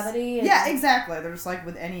labes. Gravity? Yeah, exactly. They're just like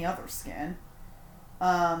with any other skin.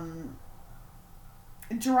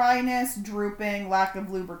 Dryness, drooping, lack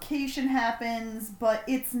of lubrication happens, but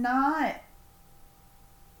it's not...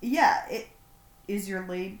 Yeah, it is your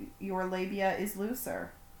labia is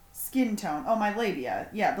looser. Skin tone. Oh, my labia.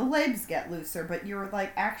 Yeah, the labes get looser, but your,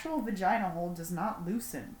 like, actual vagina hole does not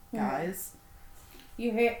loosen, guys.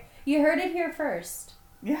 You heard it here first.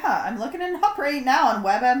 Yeah, I'm looking it up right now on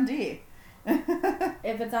WebMD.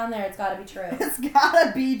 If it's on there, it's gotta be true. It's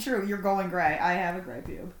gotta be true. You're going gray. I have a gray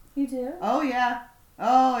pube. You do? Oh, yeah.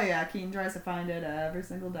 Oh, yeah. Keaton tries to find it every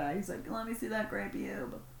single day. He's like, let me see that gray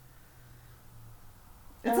pube.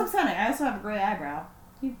 It's upsetting. I also have a gray eyebrow.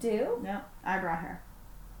 You do? Yep. Eyebrow hair.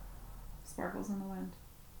 Sparkles in the wind.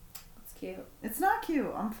 It's cute. It's not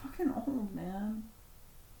cute. I'm fucking old, man.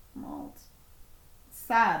 I'm old. It's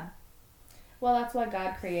sad. Well, that's why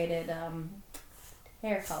God created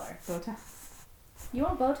hair color. Botox. You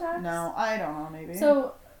want Botox? No, I don't know, maybe.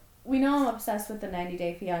 So, we know I'm obsessed with the 90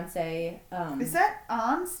 Day Fiancé. Is that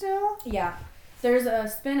on still? Yeah. There's a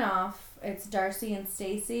spin-off. It's Darcy and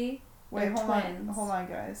Stacy. Wait, They're hold twins. on. Hold on,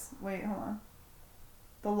 guys. Wait, hold on.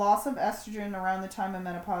 The loss of estrogen around the time of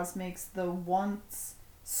menopause makes the once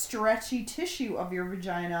stretchy tissue of your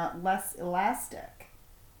vagina less elastic.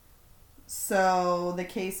 So, the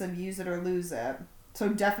case of use it or lose it. So,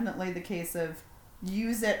 definitely the case of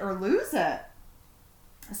use it or lose it.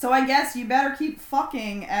 So, I guess you better keep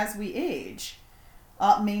fucking as we age.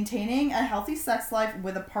 Maintaining a healthy sex life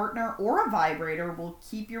with a partner or a vibrator will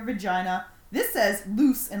keep your vagina, this says,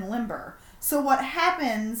 loose and limber. So what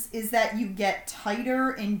happens is that you get tighter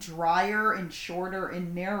and drier and shorter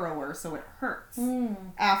and narrower, so it hurts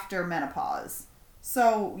after menopause.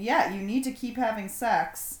 So, yeah, you need to keep having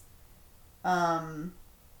sex. You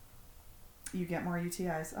get more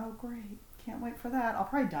UTIs. Oh, great. Can't wait for that. I'll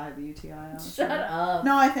probably die of a UTI, honestly. Shut up.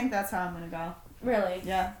 No, I think that's how I'm going to go. Really?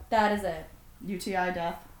 Yeah. That is it. UTI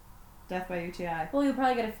death. Death by UTI. Well, you'll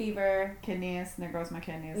probably get a fever. Kidneys, and there goes my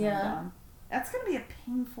kidneys. Yeah. And I'm done. That's going to be a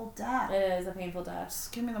painful death. It is a painful death.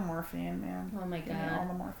 Just give me the morphine, man. Oh my Give me God. all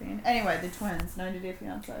the morphine. Anyway, the twins, 90 Day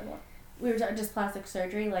Fiancé. We were talking just plastic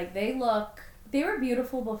surgery. Like, they were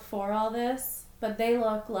beautiful before all this, but they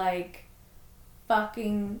look like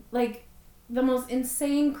fucking, like, the most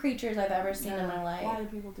insane creatures I've ever seen in my life. Why do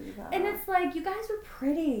people do that? And it's like, you guys are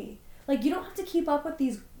pretty. Like, you don't have to keep up with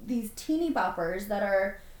these teeny boppers that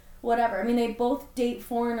are whatever. I mean, they both date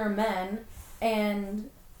foreigner men, and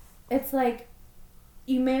it's like,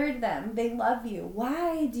 you married them. They love you.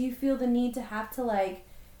 Why do you feel the need to have to, like...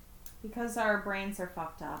 Because our brains are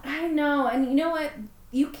fucked up. I know. And you know what?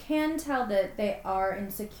 You can tell that they are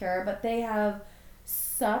insecure, but they have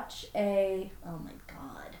such a... Oh, my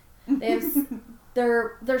God. They have...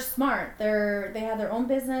 They're smart. They have their own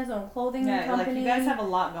business, own clothing company. Like, you guys have a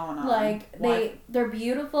lot going on. Like, they're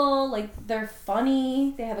beautiful. Like, they're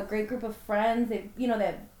funny. They have a great group of friends. They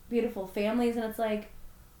have beautiful families, and it's like,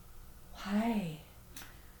 why?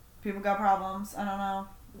 People got problems. I don't know.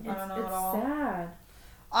 I don't know at all. It's sad.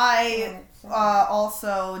 I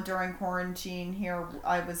also, during quarantine here,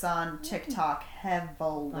 I was on TikTok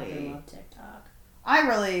heavily. I love TikTok. I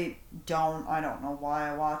really don't. I don't know why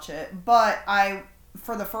I watch it. But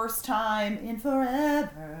for the first time in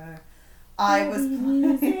forever, I was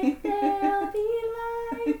playing. There'll be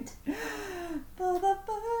light. For the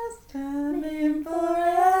first time in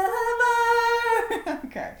forever.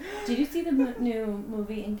 Okay. Did you see the new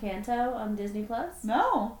movie Encanto on Disney Plus?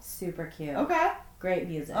 No. Super cute. Okay. Great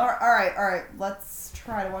music. All right. Let's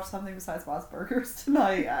try to watch something besides Bob's Burgers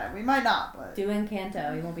tonight. We might not, but... Do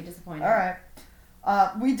Encanto. You won't be disappointed. All right.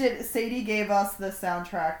 Sadie gave us the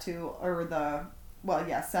soundtrack to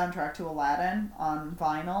Aladdin on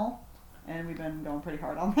vinyl, and we've been going pretty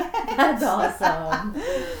hard on that. That's awesome.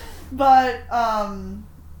 But,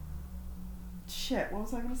 shit, what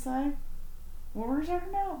was I going to say? What were we talking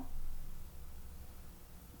about?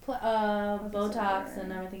 Botox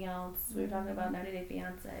and everything else. We were talking about 90 Day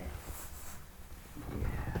Fiancé.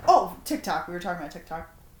 Oh, TikTok. We were talking about TikTok.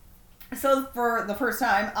 So for the first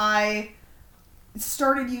time, I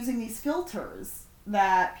started using these filters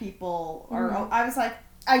that people are... Mm-hmm. I was like,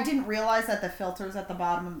 I didn't realize that the filter's at the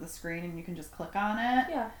bottom of the screen and you can just click on it.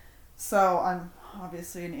 Yeah. So I'm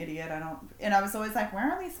obviously an idiot. And I was always like,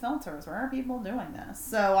 where are these filters? Where are people doing this?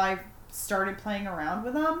 So I started playing around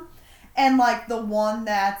with them. And like the one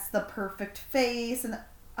that's the perfect face. And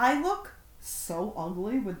I look so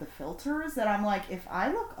ugly with the filters that I'm like, if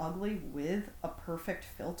I look ugly with a perfect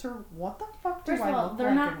filter, what the fuck do First of I all, look they're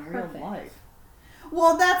like not in perfect. real life?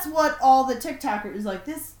 Well, that's what all the TikTokers like.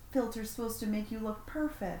 This filter's supposed to make you look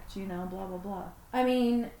perfect, you know, blah blah blah. I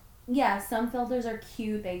mean, yeah, some filters are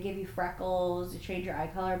cute. They give you freckles, you change your eye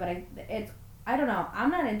color, but I don't know.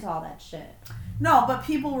 I'm not into all that shit. No, but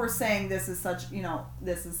people were saying this is such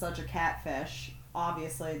a catfish.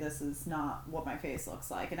 Obviously, this is not what my face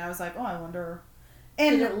looks like, and I was like, oh, I wonder.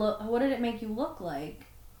 And what did it make you look like?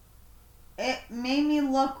 It made me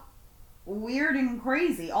look weird and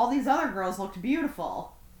crazy. All these other girls looked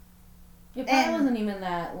beautiful. It probably wasn't even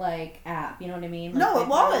that, like, app, you know what I mean? Like, no, it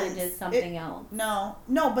was. They did something else. No,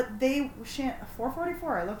 but they...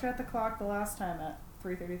 4:44. I looked at the clock the last time at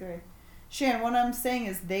 3:33. Shan, what I'm saying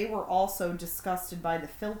is they were also disgusted by the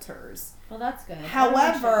filters. Well, that's good.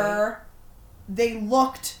 However, they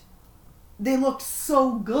looked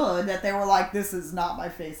so good that they were like, this is not my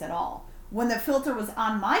face at all. When the filter was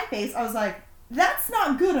on my face, I was like, that's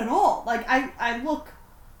not good at all. Like, I look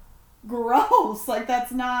gross. Like,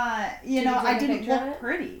 that's not, I didn't look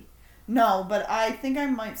pretty. No, but I think I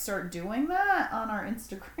might start doing that on our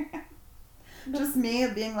Instagram. Just me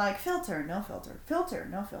being like, filter, no filter. Filter,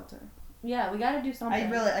 no filter. Yeah, we gotta do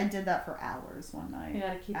something. I did that for hours one night. We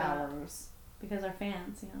gotta keep hours. Because our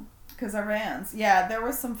fans, Because our fans. Yeah, there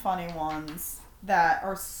were some funny ones that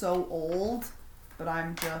are so old, but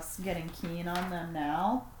I'm just getting keen on them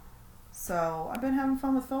now. So, I've been having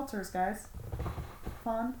fun with filters, guys.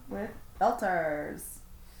 Fun with filters.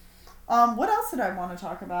 What else did I want to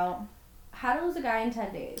talk about? How to lose a guy in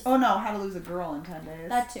 10 days. Oh no, how to lose a girl in 10 days.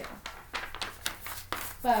 That too.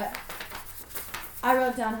 But I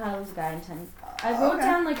wrote down how to lose a guy in 10. I wrote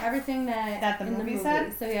down like everything that the in movie the movie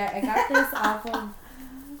said. So yeah, I got this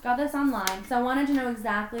got this online. So I wanted to know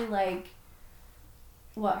exactly like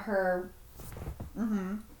what her.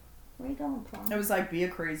 Mm-hmm. Where are you going, Plum? It was like, be a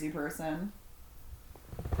crazy person.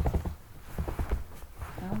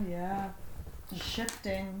 Oh yeah,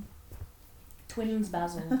 shifting. Twins,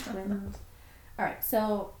 Basil. Twins. All right,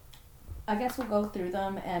 so I guess we'll go through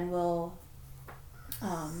them and we'll.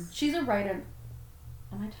 She's a writer.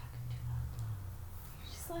 Am I talking too loud?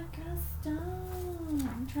 She's like, Gaston,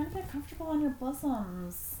 I'm trying to get comfortable on your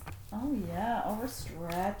bosoms. Oh yeah,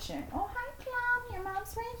 overstretching. Oh hi, Plum, your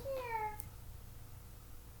mom's right here.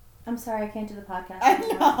 I'm sorry, I can't do the podcast. I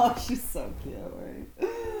know, she's so cute, right?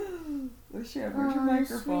 Where's your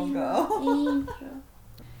microphone go?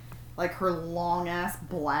 Like her long ass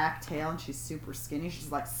black tail, and she's super skinny. She's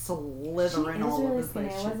like slithering all over the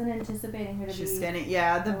place. I wasn't anticipating her to be. She's skinny.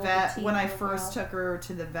 Yeah, the vet. When I first took her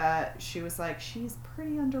to the vet, she was like, "She's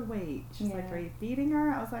pretty underweight." She's like, "Are you feeding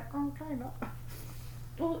her?" I was like, "Oh, kind of."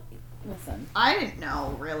 Well, listen. I didn't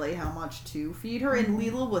know really how much to feed her, and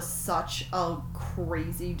Lila was such a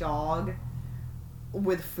crazy dog.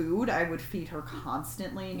 With food, I would feed her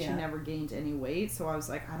constantly, and she never gained any weight. So I was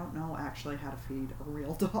like, I don't know actually how to feed a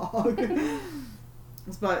real dog.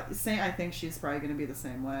 But I think she's probably going to be the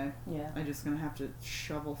same way. Yeah. I'm just going to have to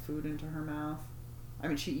shovel food into her mouth. I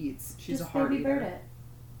mean, she eats. She's just a hard baby eater. bird it.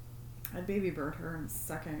 I'd baby bird her in a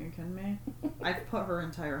second. Are you kidding me? I'd put her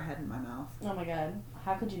entire head in my mouth. Oh my god.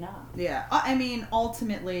 How could you not? Yeah. I mean,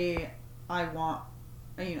 ultimately, I want...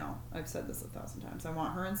 I've said this 1,000 times. I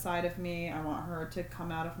want her inside of me. I want her to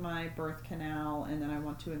come out of my birth canal, and then I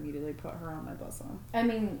want to immediately put her on my bosom. I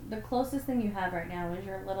mean, the closest thing you have right now is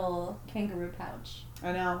your little kangaroo pouch.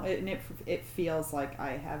 I know. It feels like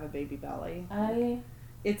I have a baby belly.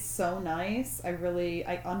 It's so nice.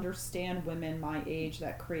 I understand women my age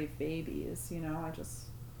that crave babies. I just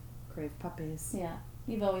crave puppies. Yeah.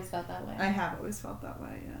 You've always felt that way. I have always felt that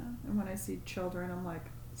way, yeah. And when I see children, I'm like...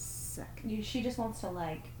 sick. She just wants to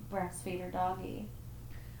breastfeed her doggy.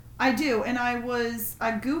 I do, and I was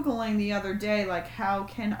Googling the other day how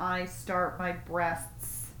can I start my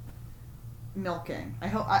breasts milking?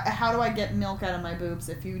 How do I get milk out of my boobs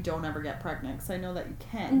if you don't ever get pregnant? Because I know that you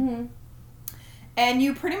can. Mm-hmm. And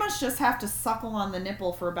you pretty much just have to suckle on the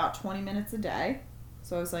nipple for about 20 minutes a day.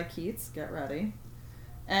 So I was like, Keats, get ready.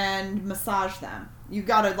 And massage them. You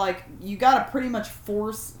gotta pretty much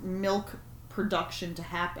force milk production to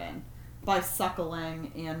happen by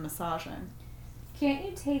suckling and massaging. Can't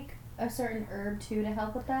you take a certain herb too to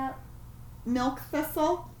help with that? Milk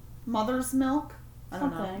thistle? Mother's milk? I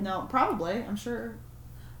don't Something. know. No, probably. I'm sure.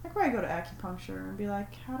 I could probably go to acupuncture and be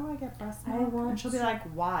like, how do I get breast milk? And she'll be like,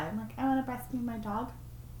 why? I'm like, I want to breastfeed my dog.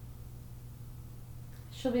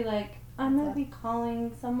 She'll be like, I'm going to be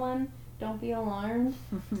calling someone. Don't be alarmed.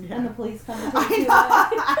 Yeah. And the police come to take you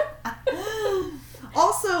away.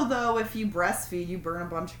 Also, though, if you breastfeed, you burn a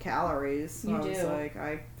bunch of calories. So You I was do.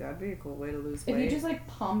 like, that'd be a cool way to lose If weight. you just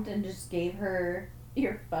pumped and just gave her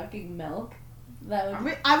your fucking milk, that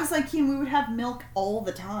would. I was like, Keen, we would have milk all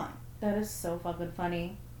the time. That is so fucking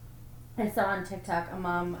funny. I saw on TikTok a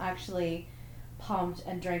mom actually pumped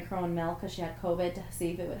and drank her own milk because she had COVID to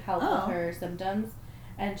see if it would help with her symptoms.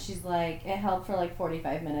 And she's like, it helped for like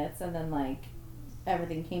 45 minutes and then like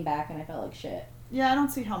everything came back and I felt like shit. Yeah, I don't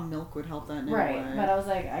see how milk would help that in any way. Right, but I was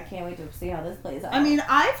like, I can't wait to see how this plays out. I mean,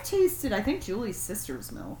 I've tasted, I think, Julie's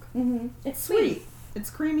sister's milk. Mm-hmm. It's sweet. It's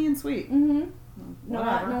creamy and sweet. Mm-hmm. No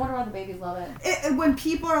wonder why the babies love it. When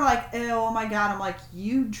people are like, ew, oh my god, I'm like,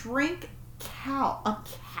 you drink a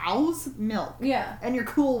cow's milk. Yeah. And you're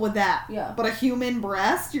cool with that. Yeah. But a human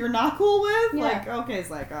breast you're not cool with? Yeah. Like, okay,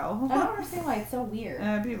 psycho. I don't understand why it's so weird.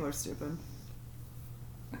 People are stupid.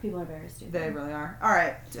 People are very stupid. They really are.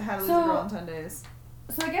 Alright, how to lose a girl in 10 days.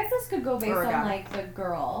 So I guess this could go based on, like, the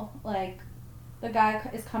girl. Like, the guy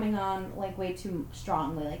is coming on, like, way too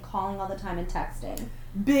strongly. Like, calling all the time and texting.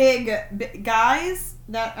 Big guys,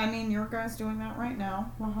 your guy's doing that right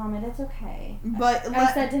now. Muhammad, it's okay. But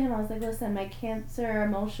I said to him, I was like, listen, my Cancer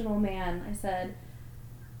emotional man, I said,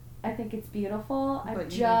 I think it's beautiful. I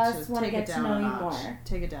just want to get to know you more.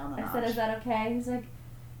 Take it down a notch. I said, is that okay? He's like,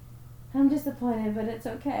 I'm disappointed, but it's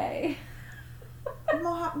okay.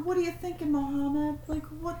 What are you thinking, Mohammed? Like,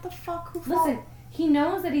 what the fuck? Listen, he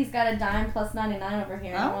knows that he's got a dime plus 99 over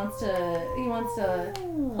here. And he wants to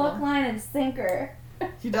hook, line, and sinker.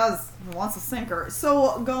 He does. He wants a sinker.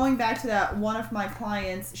 So going back to that, one of my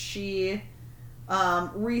clients, she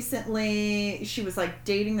recently, she was like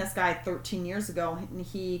dating this guy 13 years ago, and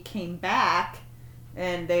he came back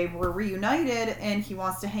and they were reunited and he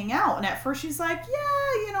wants to hang out. And at first she's like,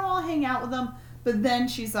 yeah, I'll hang out with him. But then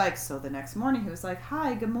she's like, so the next morning he was like,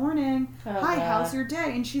 hi, good morning. Hi, how's your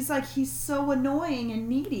day? And she's like, he's so annoying and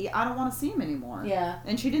needy. I don't want to see him anymore. Yeah.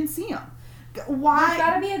 And she didn't see him. Why? There's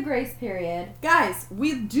gotta be a grace period. Guys,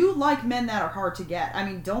 we do like men that are hard to get. I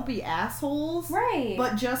mean, don't be assholes. Right.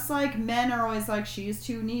 But just like men are always like, she's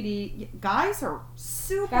too needy. Guys are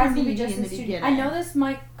super needy in the beginning. I know this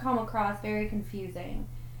might come across very confusing,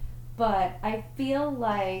 but I feel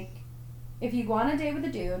like if you go on a date with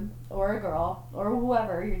a dude or a girl or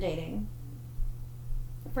whoever you're dating,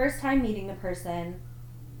 first time meeting the person,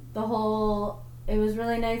 the whole, it was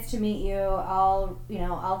really nice to meet you,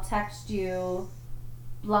 I'll text you,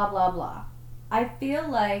 blah, blah, blah. I feel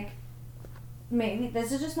like, maybe,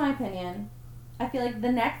 this is just my opinion, I feel like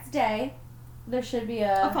the next day, there should be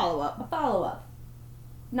a follow-up. A follow-up.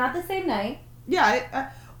 Not the same night. Yeah,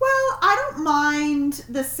 well, I don't mind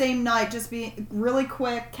the same night, just being really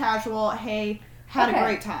quick, casual, hey, had a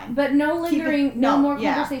great time. But no lingering, no more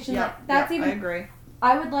conversation. Yeah, that's even, I agree.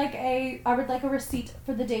 I would like a receipt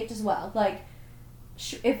for the date as well. Like,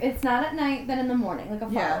 if it's not at night, then in the morning, like a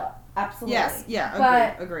follow-up. Absolutely. Yes,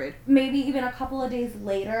 yeah, agreed. Maybe even a couple of days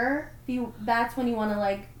later, that's when you want to,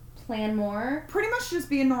 like, plan more. Pretty much just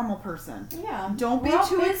be a normal person. Yeah. Don't be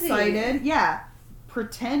too excited. Yeah.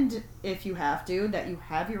 Pretend, if you have to, that you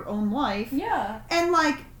have your own life. Yeah. And,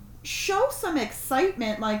 like, show some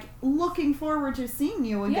excitement, like, looking forward to seeing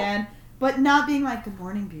you again, but not being like, good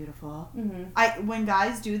morning, beautiful. Mm-hmm. When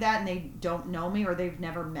guys do that and they don't know me or they've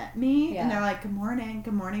never met me, and they're like, good morning,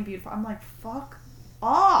 beautiful. I'm like, fuck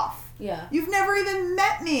off. Yeah. You've never even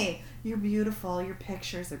met me. You're beautiful. Your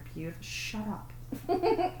pictures are beautiful. Shut up.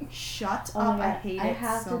 Shut up. I hate it so much. I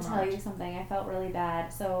have to tell you something. I felt really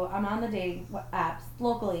bad. So I'm on the dating apps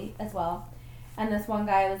locally as well, and this one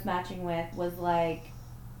guy I was matching with was like,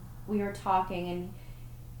 we were talking and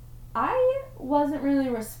I wasn't really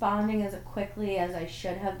responding as quickly as I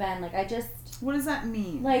should have been. Like, I just... What does that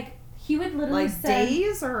mean? Like, he would literally like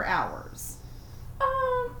days or hours?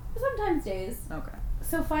 Sometimes days. Okay.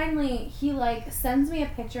 So finally, he like sends me a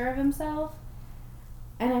picture of himself,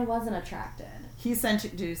 and I wasn't attracted. He sent you.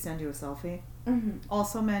 Did he send you a selfie? Mm-hmm.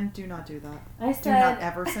 Also, men, do not do that. I said, do not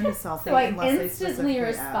ever send a selfie so unless they instantly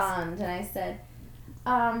respond, ask. and I said,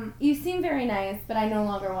 you seem very nice, but I no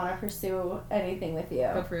longer want to pursue anything with you.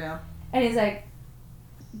 Good for you. And he's like,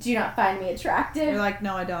 do you not find me attractive? You're like,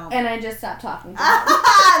 no, I don't. And I just stopped talking to him.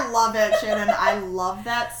 I love it, Shannon. I love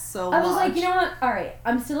that so much. I was like, you know what? All right,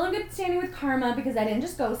 I'm still in good standing with karma because I didn't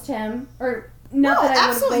just ghost him. Or, not that I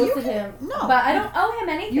would have ghosted him. No. But I don't owe him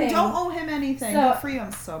anything. You don't owe him anything. So, good for you.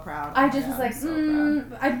 I'm so proud. I just was like,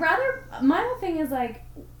 I'd rather... My whole thing is like,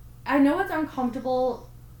 I know it's uncomfortable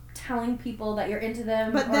telling people that you're into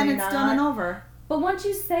them, but then it's done and over. But once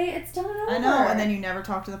you say it, it's done and over. I know, and then you never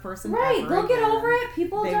talk to the person right, ever they'll again. get over it.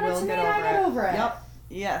 People have done it to me, and I get over it. Yep.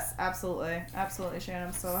 Yes, absolutely. Absolutely, Shannon.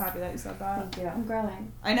 I'm so happy that you said that. Thank you. I'm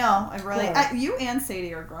growing. I know. I really... you and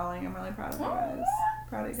Sadie are growing. I'm really proud of you guys.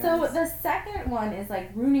 Proud of you guys. So the second one is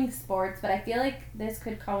like ruining sports, but I feel like this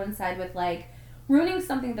could coincide with like ruining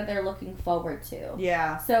something that they're looking forward to.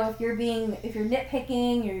 Yeah. So if you're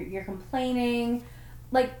nitpicking, you're complaining,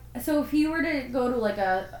 like, so if you were to go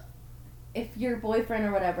to if your boyfriend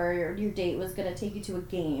or whatever, your date was going to take you to a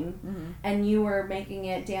game and you were making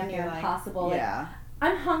it damn near impossible. Yeah.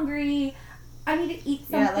 I'm hungry. I need to eat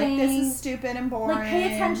something. Yeah, this is stupid and boring.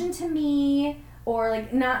 Pay attention to me, or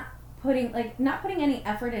not putting any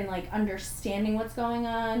effort in understanding what's going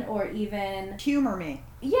on, or even humor me.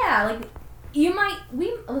 Yeah,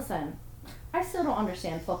 listen. I still don't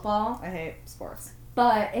understand football. I hate sports.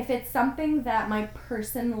 But if it's something that my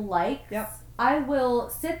person likes, I will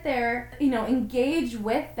sit there, engage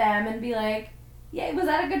with them and be like, "Yay, was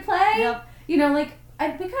that a good play?" Yep.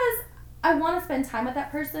 Because I want to spend time with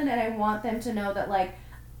that person, and I want them to know that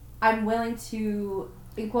I'm willing to,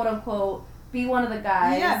 quote unquote, be one of the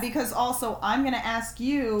guys. Yeah, because also I'm gonna ask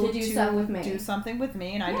you to do something with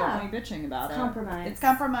me, and I don't want you bitching about it. Compromise. It's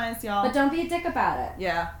compromise, y'all. But don't be a dick about it.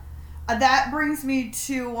 Yeah. That brings me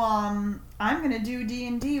to I'm gonna do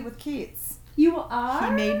D&D with Keats. You are?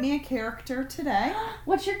 He made me a character today.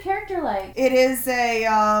 What's your character like? It is a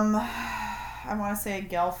I want to say a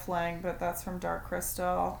Gelfling, but that's from Dark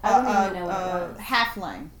Crystal. I don't even know what it was.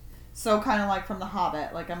 Halfling. So kind of like from The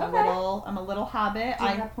Hobbit. I'm a little hobbit. Do you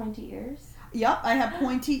have pointy ears? Yep, I have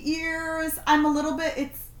pointy ears. I'm a little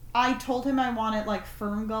bit. I told him I wanted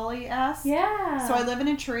Fern Gully-esque. Yeah. So I live in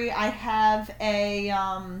a tree. I have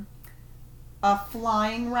a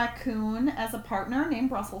flying raccoon as a partner named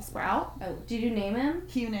Brussels Sprout. Oh, did you name him?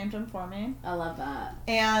 Hugh named him for me. I love that.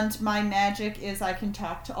 And my magic is I can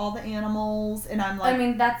talk to all the animals, and I'm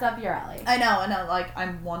that's up your alley. I know, and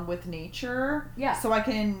I'm one with nature. Yeah. So I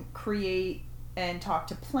can create and talk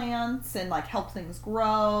to plants and help things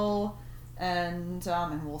grow, and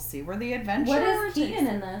we'll see where the adventure. What is Keaton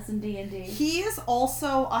in this in D&D? He is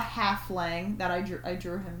also a halfling that I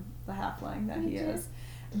drew him the halfling that he is.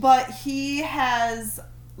 But he has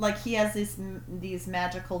these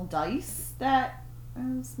magical dice that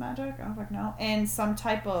is magic. I don't fucking know. And some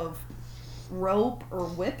type of rope or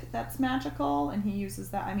whip that's magical, and he uses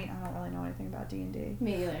that. I don't really know anything about D&D.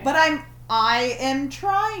 Me either. But I am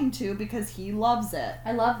trying to, because he loves it.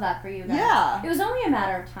 I love that for you guys. Yeah. It was only a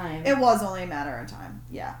matter of time. It was only a matter of time.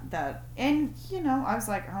 Yeah. And I was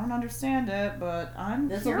like, I don't understand it, but I'm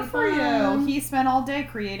here for you. He spent all day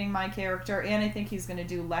creating my character, and I think he's going to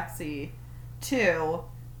do Lexi too.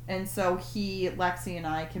 And so Lexi and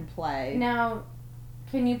I can play. Now,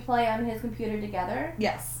 can you play on his computer together?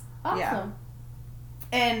 Yes. Awesome. Yeah.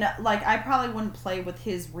 And, I probably wouldn't play with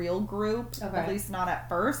his real group, at least not at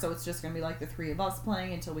first, so it's just going to be, the three of us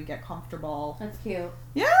playing until we get comfortable. That's cute.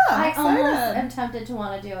 Yeah, I almost am tempted to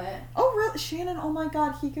want to do it. Oh, really? Shannon, oh my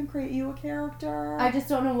god, he can create you a character. I just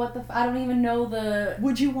don't know I don't even know the...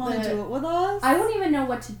 Would you want to do it with us? I wouldn't even know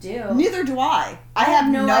what to do. Neither do I. I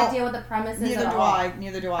have no idea what the premise is Neither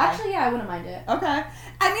do I. Actually, yeah, I wouldn't mind it. Okay.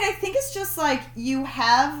 I think it's just, you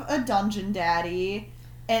have a dungeon daddy,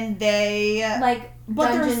 and they...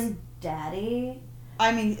 Dungeon Daddy?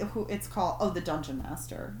 Who it's called... Oh, the Dungeon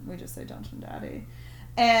Master. We just say Dungeon Daddy.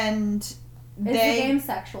 And Is the game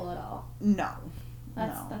sexual at all? No.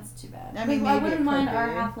 That's too bad. I wouldn't mind our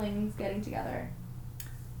halflings getting together.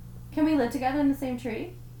 Can we live together in the same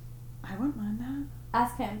tree? I wouldn't mind that.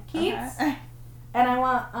 Ask him. Keats? Okay. And I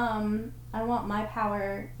want my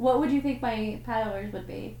power... What would you think my powers would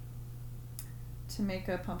be? To make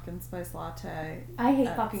a pumpkin spice latte. I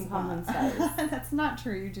hate fucking pumpkin spice. That's not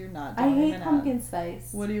true. You do not. I hate pumpkin spice.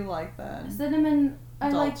 What do you like then? Cinnamon.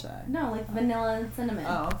 Dolce. Vanilla and cinnamon.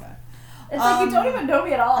 Oh, okay. It's you don't even know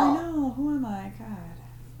me at all. I know. Who am I? God.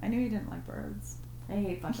 I knew you didn't like birds. I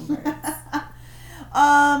hate fucking birds.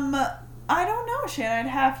 I don't know, Shannon.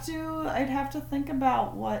 I'd have to think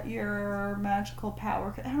about what your magical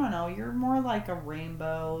power. I don't know. You're more like a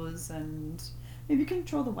rainbows and. Maybe you can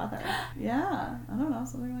control the weather. Yeah. I don't know.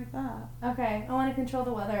 Something like that. Okay. I want to control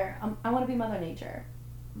the weather. I want to be Mother Nature.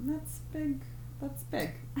 That's big. That's big.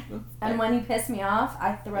 And when you piss me off,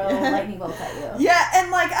 I throw lightning bolts at you. Yeah,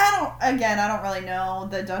 and I don't really know.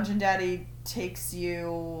 The Dungeon Daddy takes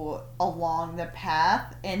you along the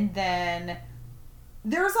path, and then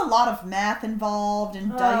there's a lot of math involved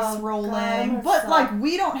and dice rolling. But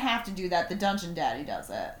we don't have to do that. The Dungeon Daddy does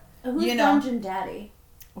it. Who's Dungeon Daddy?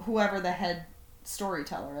 Whoever the head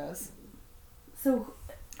storyteller is. So,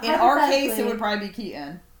 in our case, it would probably be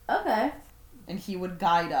Keaton. Okay. And he would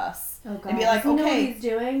guide us. Oh, God. And be like, Does he know okay. what he's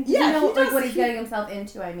doing? Yeah, he knows what he's getting himself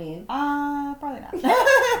into, Probably not.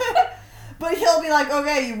 But he'll be like,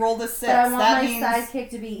 okay, you rolled a 6. But I want my sidekick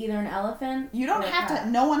to be either an elephant. You don't have to.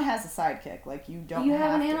 No one has a sidekick. Like you don't. You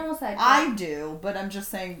have an animal sidekick. I do, but I'm just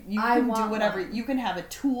saying you can do whatever. You can have a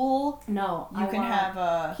tool. No, you can have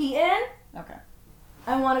a Keaton. Okay.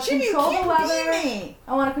 I want to control the weather. I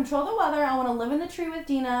want to control the weather. I want to live in the tree with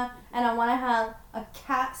Dina, and I want to have a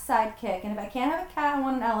cat sidekick. And if I can't have a cat, I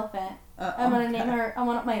want an elephant. I'm gonna name her. I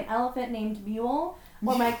want my elephant named Mule,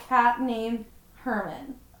 or my cat named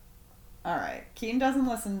Herman. All right. Keaton doesn't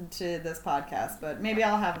listen to this podcast, but maybe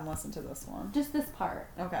I'll have him listen to this one. Just this part.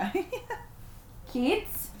 Okay.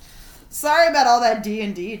 Keats? Sorry about all that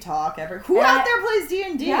D&D talk. Who out there plays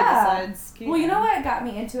D&D besides Keaton? Well, you know what got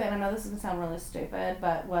me into it, and I know this is going to sound really stupid,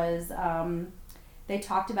 but was they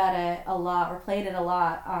talked about it a lot, or played it a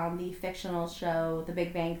lot on the fictional show The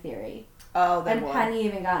Big Bang Theory. Oh, they And will. Penny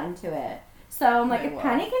even got into it. So I'm like, if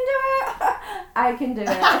Penny can do it, I can do it.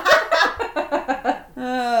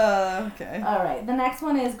 Okay. All right. The next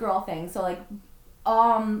one is girl thing. So like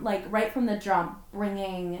right from the jump,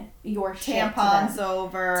 bringing your tampons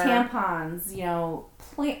over. Tampons, you know,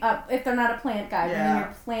 if they're not a plant guy, bringing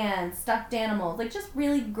your plants, stuffed animals, like just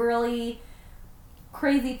really girly,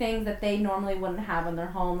 crazy things that they normally wouldn't have in their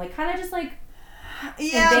home. Like kind of just like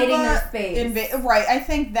invading their space. Right. I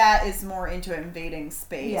think that is more into invading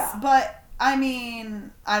space. Yeah. But I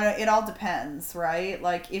mean, it all depends, right?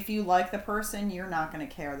 Like, if you like the person, you're not going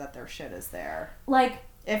to care that their shit is there. Like,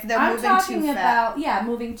 if they're moving too fast.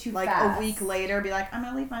 Moving too fast. Like, a week later, be like, I'm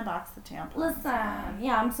going to leave my box of tampons. Listen,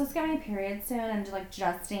 I'm supposed to get my period soon, and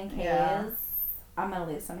just in case, I'm going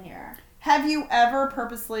to leave some here. Have you ever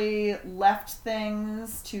purposely left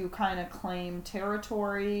things to kind of claim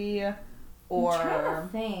territory? Or... I'm trying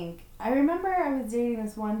to think. I remember I was dating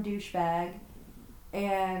this one douchebag,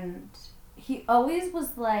 and... he always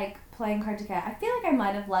was, like, playing hard to get. I feel like I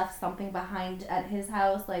might have left something behind at his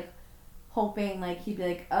house, like, hoping, like, he'd be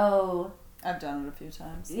like, oh. I've done it a few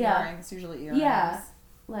times. Yeah. Earrings, usually earrings. Yeah.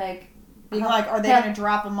 Like. Being like, are they going to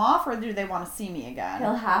drop them off, or do they want to see me again?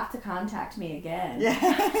 He'll have to contact me again.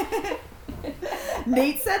 Yeah.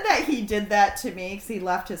 Nate said that he did that to me because he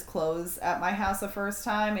left his clothes at my house the first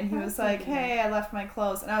time, and he was like, hey, I left my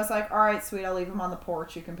clothes. And I was like, all right, sweet, I'll leave them on the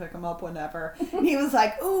porch. You can pick them up whenever. And he was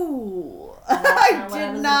like, ooh. I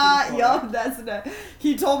did not. Yup, that's not.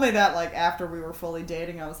 He told me that, like, after we were fully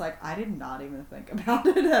dating. I was like, I did not even think about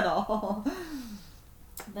it at all.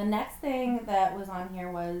 The next thing that was on here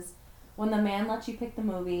was when the man lets you pick the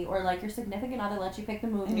movie, or like your significant other lets you pick the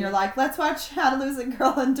movie. And you're like, let's watch How to Lose a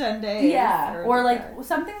Girl in 10 Days. Yeah. Or like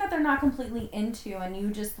something that they're not completely into, and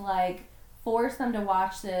you just like force them to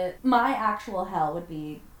watch it. My actual hell would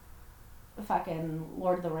be fucking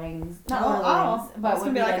Lord of the Rings. Not Lord of the Rings, but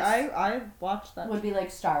would be like I watched that. Would be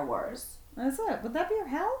like Star Wars. That's it. Would that be your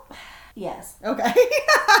hell? Yes. Okay.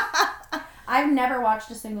 I've never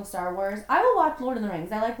watched a single Star Wars. I will watch Lord of the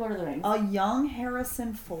Rings. I like Lord of the Rings. A young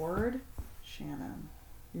Harrison Ford? Shannon,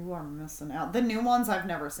 you are missing out. The new ones I've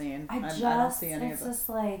never seen. I don't see any of them. It's just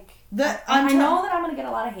like... I know that I'm going to get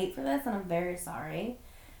a lot of hate for this, and I'm very sorry.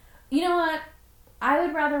 You know what? I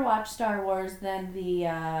would rather watch Star Wars than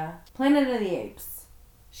the Planet of the Apes.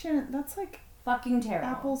 Shannon, that's like... fucking terrible.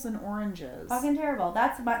 Apples and oranges. Fucking terrible.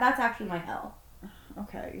 That's actually my hell.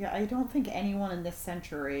 Okay, yeah, I don't think anyone in this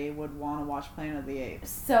century would want to watch Planet of the Apes.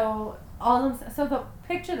 So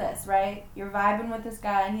picture this, right? You're vibing with this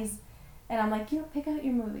guy, and I'm like, pick out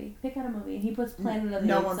your movie. Pick out a movie. And he puts Planet of the Apes on.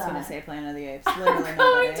 No one's going to say Planet of the Apes. Literally I'm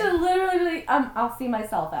going to literally, I'll see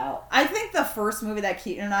myself out. I think the first movie that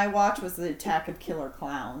Keaton and I watched was The Attack of Killer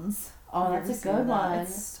Clowns. Oh, that's a good one.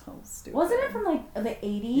 It's so stupid. Wasn't it from like the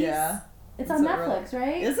 80s? Yeah. It's on Netflix,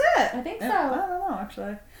 right? Is it? I think so. I don't know,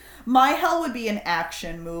 actually. My hell would be an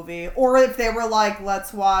action movie. Or if they were like,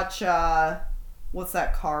 let's watch, what's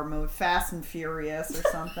that car movie? Fast and Furious or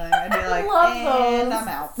something. I'd be like, and I'm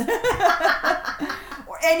out.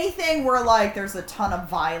 Or anything where, like, there's a ton of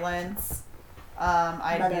violence.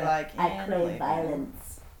 I'd be like, I crave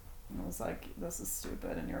violence. I was like, this is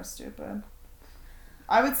stupid and you're stupid.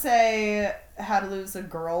 I would say How to Lose a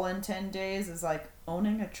Girl in 10 Days is like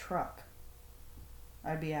owning a truck.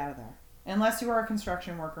 I'd be out of there. Unless you were a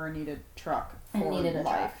construction worker and needed a truck for life.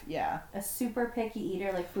 Truck. Yeah. A super picky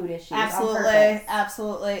eater, like food issues. Absolutely.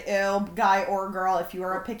 Absolutely. Ew, guy or girl, if you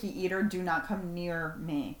are a picky eater, do not come near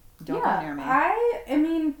me. Don't come near me. I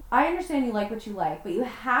mean, I understand you like what you like, but you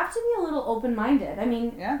have to be a little open-minded. I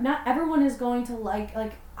mean, not everyone is going to like,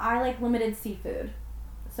 I like limited seafood.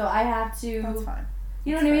 So I have to... That's fine.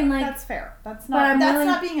 You know what I mean? Like, that's fair. That's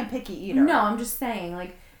not being a picky eater. No, I'm just saying,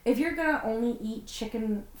 like, if you're going to only eat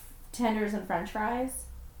chicken tenders and french fries...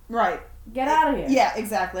 Right. Get out of here. Yeah,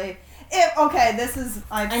 exactly. Okay, this is...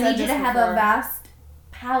 I need you to have a vast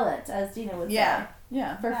palate, as Dina would say.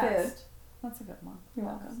 Yeah. For food. That's a good one. You're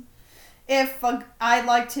welcome. If I'd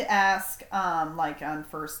like to ask, like on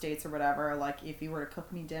first dates or whatever, like if you were to cook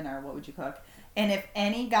me dinner, what would you cook? And if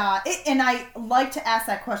any guy, and I like to ask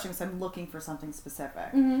that question because I'm looking for something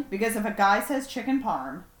specific. Mm-hmm. Because if a guy says chicken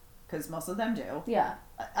parm, because most of them do, yeah,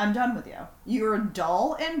 I'm done with you. You're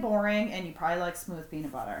dull and boring, and you probably like smooth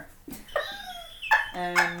peanut butter.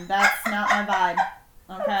 And that's not my vibe.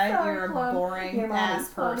 Okay, you're a boring ass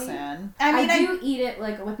person. I mean, I do eat it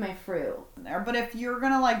like with my fruit. But if you're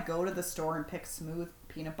gonna like go to the store and pick smooth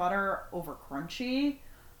peanut butter over crunchy,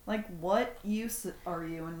 like what use are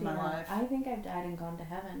you in my life? I think I've died and gone to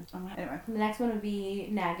heaven. Anyway, the next one would be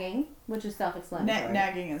nagging, which is self-explanatory.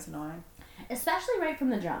 Nagging is annoying, especially right from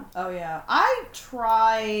the jump. Oh yeah, I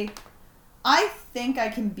think I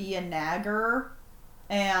can be a nagger,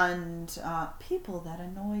 and people that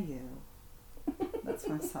annoy you. That's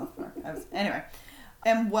my South Park. Anyway,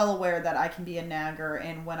 I'm well aware that I can be a nagger,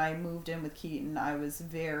 and when I moved in with Keaton, I was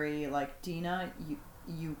very like, Dina,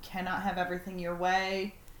 you cannot have everything your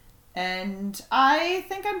way, and I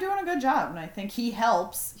think I'm doing a good job, and I think he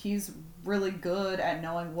helps. He's really good at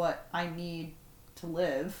knowing what I need to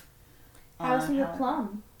live. How's he with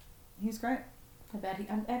Plum? He's great. I bet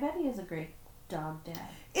he is a great dog dad.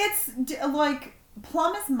 It's like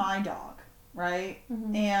Plum is my dog. Right?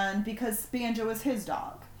 Mm-hmm. And because Banjo is his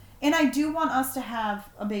dog. And I do want us to have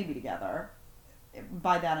a baby together.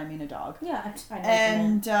 By that I mean a dog. Yeah, I know.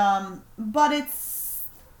 And, but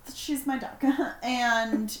she's my dog.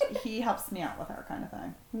 And he helps me out with her kind of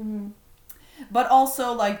thing. Mm-hmm. But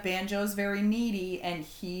also, like, Banjo's very needy, and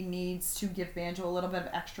he needs to give Banjo a little bit of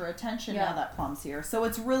extra attention now that Plum's here. So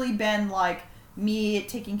it's really been, like, me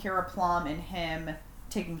taking care of Plum and him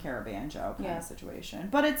taking care of Banjo kind of situation.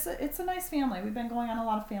 But it's a nice family. We've been going on a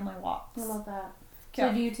lot of family walks. I love that. Yeah.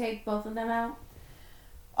 So do you take both of them out?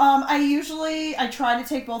 I try to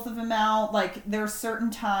take both of them out. Like, there are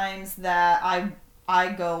certain times that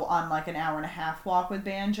I go on like an hour and a half walk with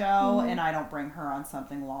Banjo, and I don't bring her on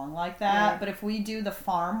something long like that. Right. But if we do the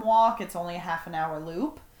farm walk, it's only a half an hour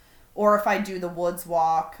loop. Or if I do the woods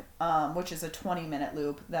walk, which is a 20-minute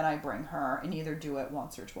loop, then I bring her and either do it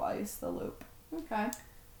once or twice, the loop. Okay.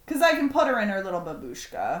 Because I can put her in her little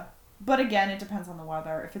babushka. But again, it depends on the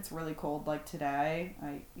weather. If it's really cold like today,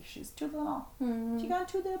 she's too little. Mm-hmm. She got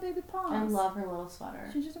 2 little baby paws. I love her little sweater.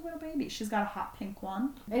 She's just a little baby. She's got a hot pink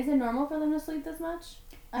one. Is it normal for them to sleep this much?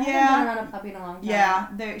 I haven't been around a puppy in a long time.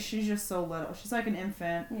 Yeah, she's just so little. She's like an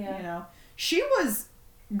infant, you know. She was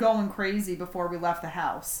going crazy before we left the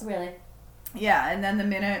house. Really? Yeah, and then the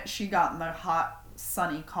minute she got in the hot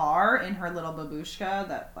sunny car in her little babushka,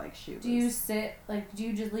 that like she was... Do you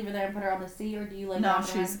just leave her there and put her on the seat, or do you like... No,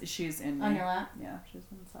 she's in me. On your lap? Yeah, she's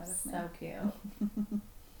inside of me. So cute.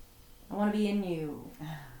 I want to be in you.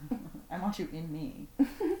 I want you in me.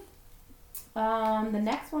 The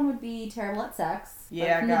next one would be terrible at sex.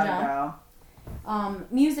 Yeah, gotta go.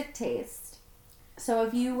 Music taste. So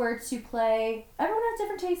if you were to play... Everyone has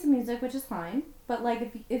different tastes in music, which is fine. But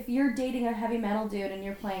like if you're dating a heavy metal dude and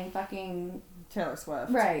you're playing fucking... Taylor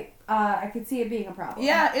Swift. Right. I could see it being a problem.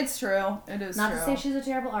 Yeah, it's true. It is Not true. to say she's a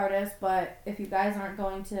terrible artist, but if you guys aren't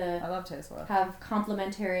going to... I love Taylor Swift. ...have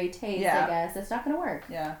complementary taste, I guess, it's not going to work.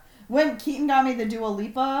 Yeah. When Keaton got me the Dua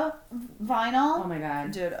Lipa vinyl... Oh my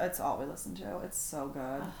god. Dude, it's all we listen to. It's so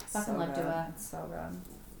good. Fucking love Dua. It's so good.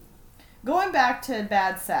 Going back to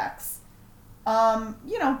bad sex,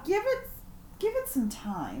 give it some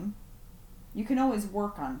time. You can always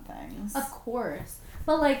work on things. Of course.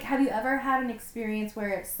 But, like, have you ever had an experience where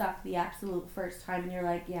it sucked the absolute first time and you're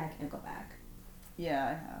like, yeah, I can't go back? Yeah, I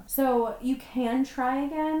have. So, you can try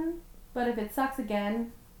again, but if it sucks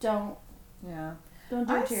again, don't. Yeah. Don't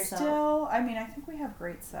do it to yourself. I think we have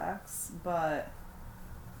great sex, but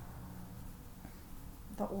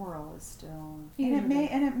the oral is still... And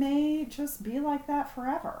it may just be like that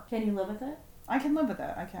forever. Can you live with it? I can live with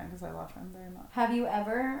it. I can, because I love him very much. Have you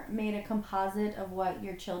ever made a composite of what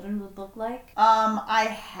your children would look like? I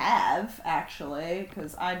have, actually,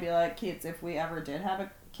 because I'd be like, kids, if we ever did have a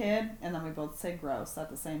kid, and then we both say gross at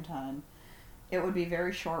the same time, it would be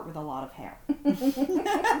very short with a lot of hair.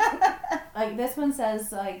 Like, this one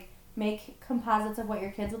says, like, make composites of what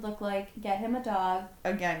your kids would look like, get him a dog.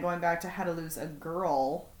 Again, going back to how to lose a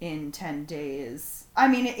girl in 10 days. I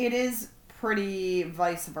mean, it is... pretty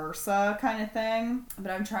vice versa kind of thing, but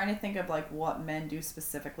I'm trying to think of like what men do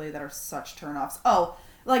specifically that are such turnoffs. Oh,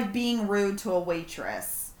 like being rude to a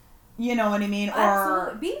waitress, you know what I mean?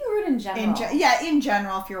 Absolutely. Or being rude in general. In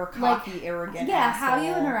general, if you're a cocky, arrogant asshole. How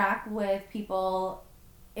you interact with people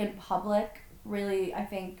in public really, I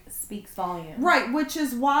think, speaks volumes. Right, which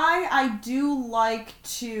is why I do like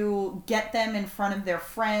to get them in front of their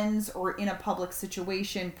friends or in a public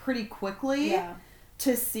situation pretty quickly. Yeah.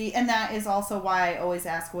 To see, and that is also why I always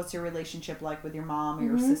ask, what's your relationship like with your mom or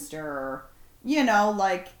your sister? Or, you know,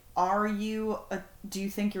 like, do you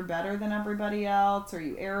think you're better than everybody else? Are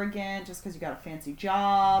you arrogant just because you got a fancy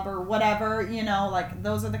job or whatever? You know, like,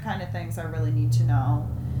 those are the kind of things I really need to know.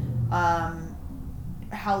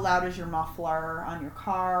 How loud is your muffler on your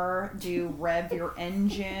car? Do you rev your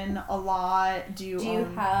engine a lot? Do you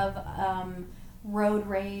have road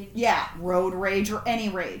rage? Yeah, road rage or any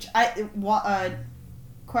rage.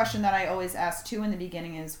 Question that I always ask too in the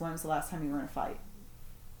beginning is, when was the last time you were in a fight?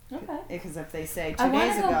 Okay. Because if they say 2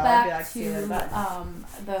 days ago, I'd be like, see you later.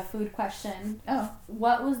 The food question. Oh.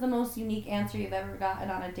 What was the most unique answer you've ever gotten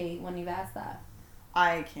on a date when you've asked that?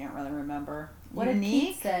 I can't really remember. What did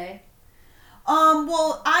Keats say?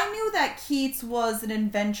 Well, I knew that Keats was an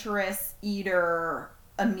adventurous eater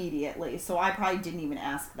immediately, so I probably didn't even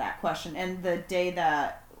ask that question. And the day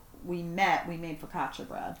that we met, we made focaccia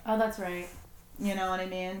bread. Oh, that's right. You know what I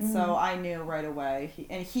mean? Mm-hmm. So I knew right away.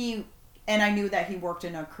 And I knew that he worked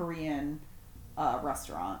in a Korean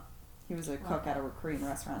restaurant. He was a cook at a Korean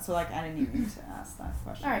restaurant. So, like, I didn't even need to ask that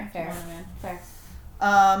question. All right, fair. You know what I mean?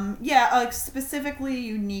 Fair. A specifically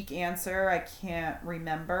unique answer, I can't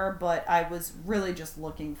remember, but I was really just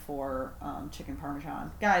looking for chicken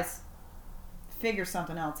parmesan. Guys, figure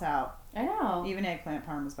something else out. I know. Even eggplant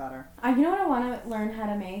parm is better. You know what I want to learn how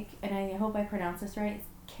to make, and I hope I pronounce this right? It's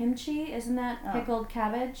kimchi, isn't that pickled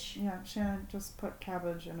cabbage? Yeah, Shannon, just put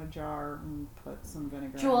cabbage in a jar and put some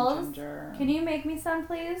vinegar Jules, and ginger. Can you make me some,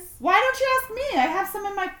 please? Why don't you ask me? I have some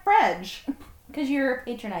in my fridge. Because you're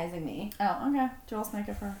patronizing me. Oh, okay. Jules, make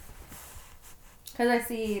it for her. Because I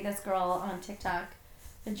see this girl on TikTok,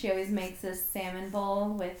 and she always makes this salmon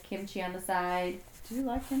bowl with kimchi on the side. Do you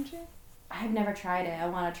like kimchi? I've never tried it. I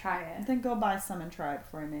want to try it. Then go buy some and try it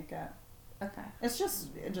before I make it. Okay. It's just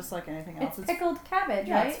like anything else. It's pickled cabbage,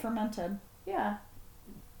 yeah, right? It's fermented. Yeah.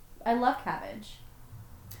 I love cabbage.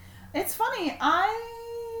 It's funny.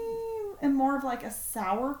 I am more of like a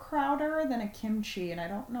sauerkrauter than a kimchi, and I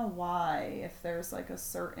don't know why. If there's like a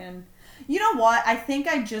certain... You know what? I think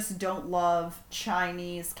I just don't love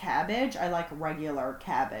Chinese cabbage. I like regular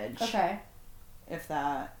cabbage. Okay. If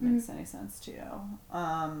that makes any sense to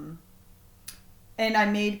you. And I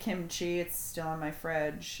made kimchi. It's still in my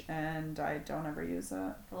fridge, and I don't ever use it.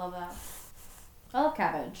 I love that. I love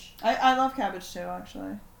cabbage. I love cabbage too,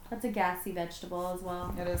 actually. That's a gassy vegetable as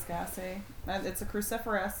well. It is gassy. It's a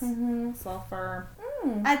cruciferous. Mm-hmm. Sulfur.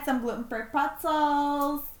 I had some gluten-free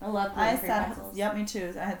pretzels. I love gluten-free pretzels. Yep, me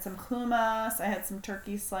too. I had some hummus. I had some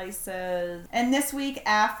turkey slices. And this week,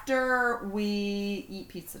 after we eat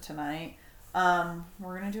pizza tonight,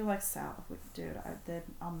 we're gonna do like salad. Dude, the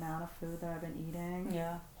amount of food that I've been eating.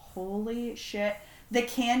 Yeah. Holy shit. The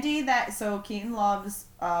candy so Keaton loves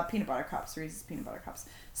peanut butter cups, Reese's peanut butter cups.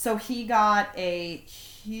 So he got a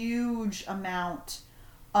huge amount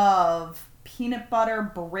of peanut butter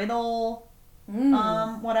brittle,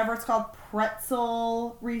 whatever it's called,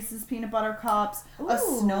 pretzel Reese's peanut butter cups, a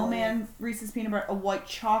snowman Reese's peanut butter, a white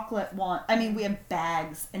chocolate one. I mean, we have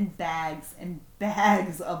bags and bags and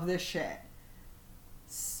bags of this shit.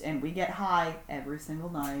 And we get high every single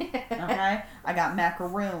night. Okay? I got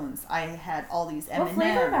macaroons. I had all these M&Ms. What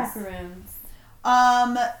flavor macaroons?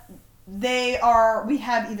 We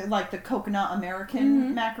have either like the coconut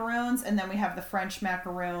American macaroons, and then we have the French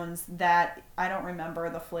macaroons that I don't remember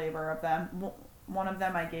the flavor of them. One of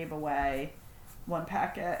them I gave away, one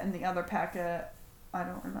packet, and the other packet, I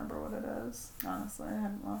don't remember what it is. Honestly, I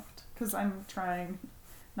haven't looked because I'm trying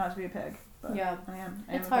not to be a pig. But yeah, I am.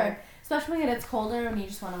 It's hard, especially when it's colder and you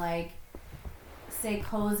just want to like stay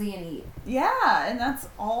cozy and eat. Yeah, and that's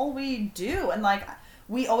all we do. And like,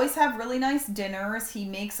 we always have really nice dinners. He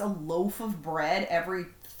makes a loaf of bread every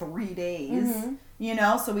 3 days. You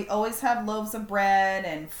know, so we always have loaves of bread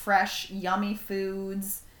and fresh, yummy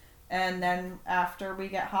foods. And then after we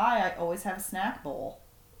get high, I always have a snack bowl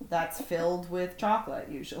that's filled with chocolate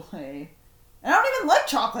usually. I don't even like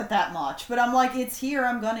chocolate that much, but I'm like, it's here,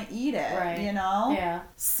 I'm gonna eat it, right. You know? Yeah.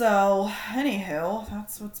 So, anywho,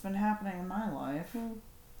 that's what's been happening in my life.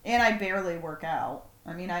 And I barely work out.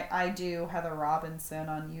 I mean, I do Heather Robinson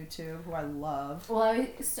on YouTube, who I love. Well,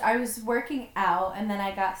 I was working out, and then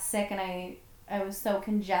I got sick, and I was so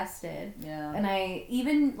congested. Yeah. And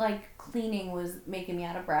even, like, cleaning was making me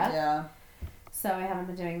out of breath. Yeah. So I haven't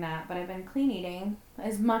been doing that, but I've been clean eating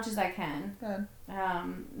as much as I can. Good.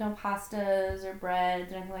 No pastas or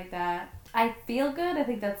breads or anything like that. I feel good. I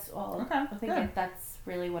think that's all. Okay. I think that's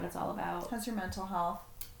really what it's all about. How's your mental health?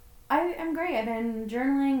 I'm great. I've been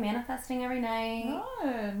journaling, manifesting every night.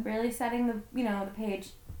 Good. Really setting the the page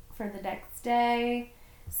for the next day.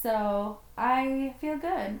 So I feel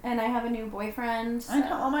good, and I have a new boyfriend. So. I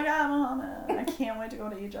know. Oh my god, Mohammed! I can't wait to go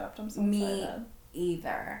to Egypt. I'm so Me excited.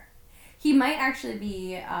 either. He might actually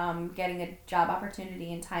be getting a job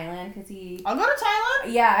opportunity in Thailand because I'll go to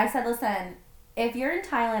Thailand. Yeah, I said, listen, if you're in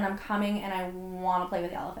Thailand, I'm coming, and I want to play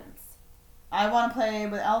with elephants. I want to play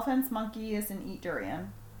with elephants, monkeys, and eat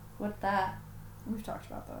durian. What's that? We've talked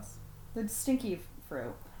about this. The stinky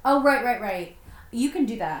fruit. Oh, right. You can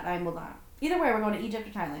do that. I will not. Either way, we're going to Egypt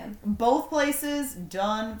or Thailand. Both places,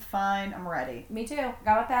 done, fine, I'm ready. Me too. Got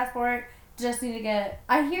my passport. Just need to get...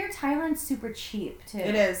 I hear Thailand's super cheap, too.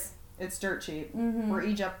 It is. It's dirt cheap. Mm-hmm. Where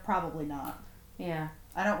Egypt, probably not. Yeah.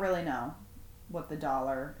 I don't really know what the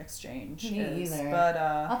dollar exchange is. Either. But,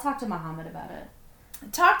 I'll talk to Muhammad about it.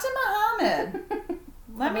 talk to Muhammad.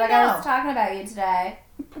 Let me know. I was talking about you today.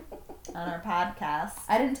 On our podcast.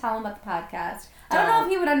 I didn't tell him about the podcast. I don't know if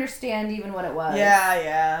he would understand even what it was.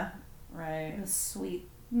 Yeah. Right. The sweet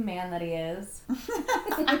man that he is.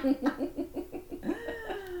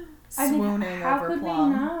 Swooning how over could Plum.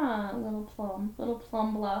 we not? Little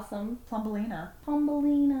plum blossom. Plumbelina.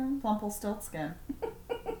 Plumbelina. Plumplestiltskin.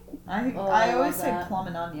 I I always love say that. plum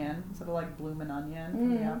and onion instead of like bloomin' onion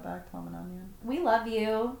from the Outback. Plum and onion. We love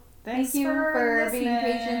you. Thanks Thank you for being listening.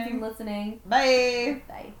 patient and listening. Bye.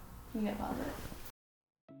 Bye. You gotta pause it.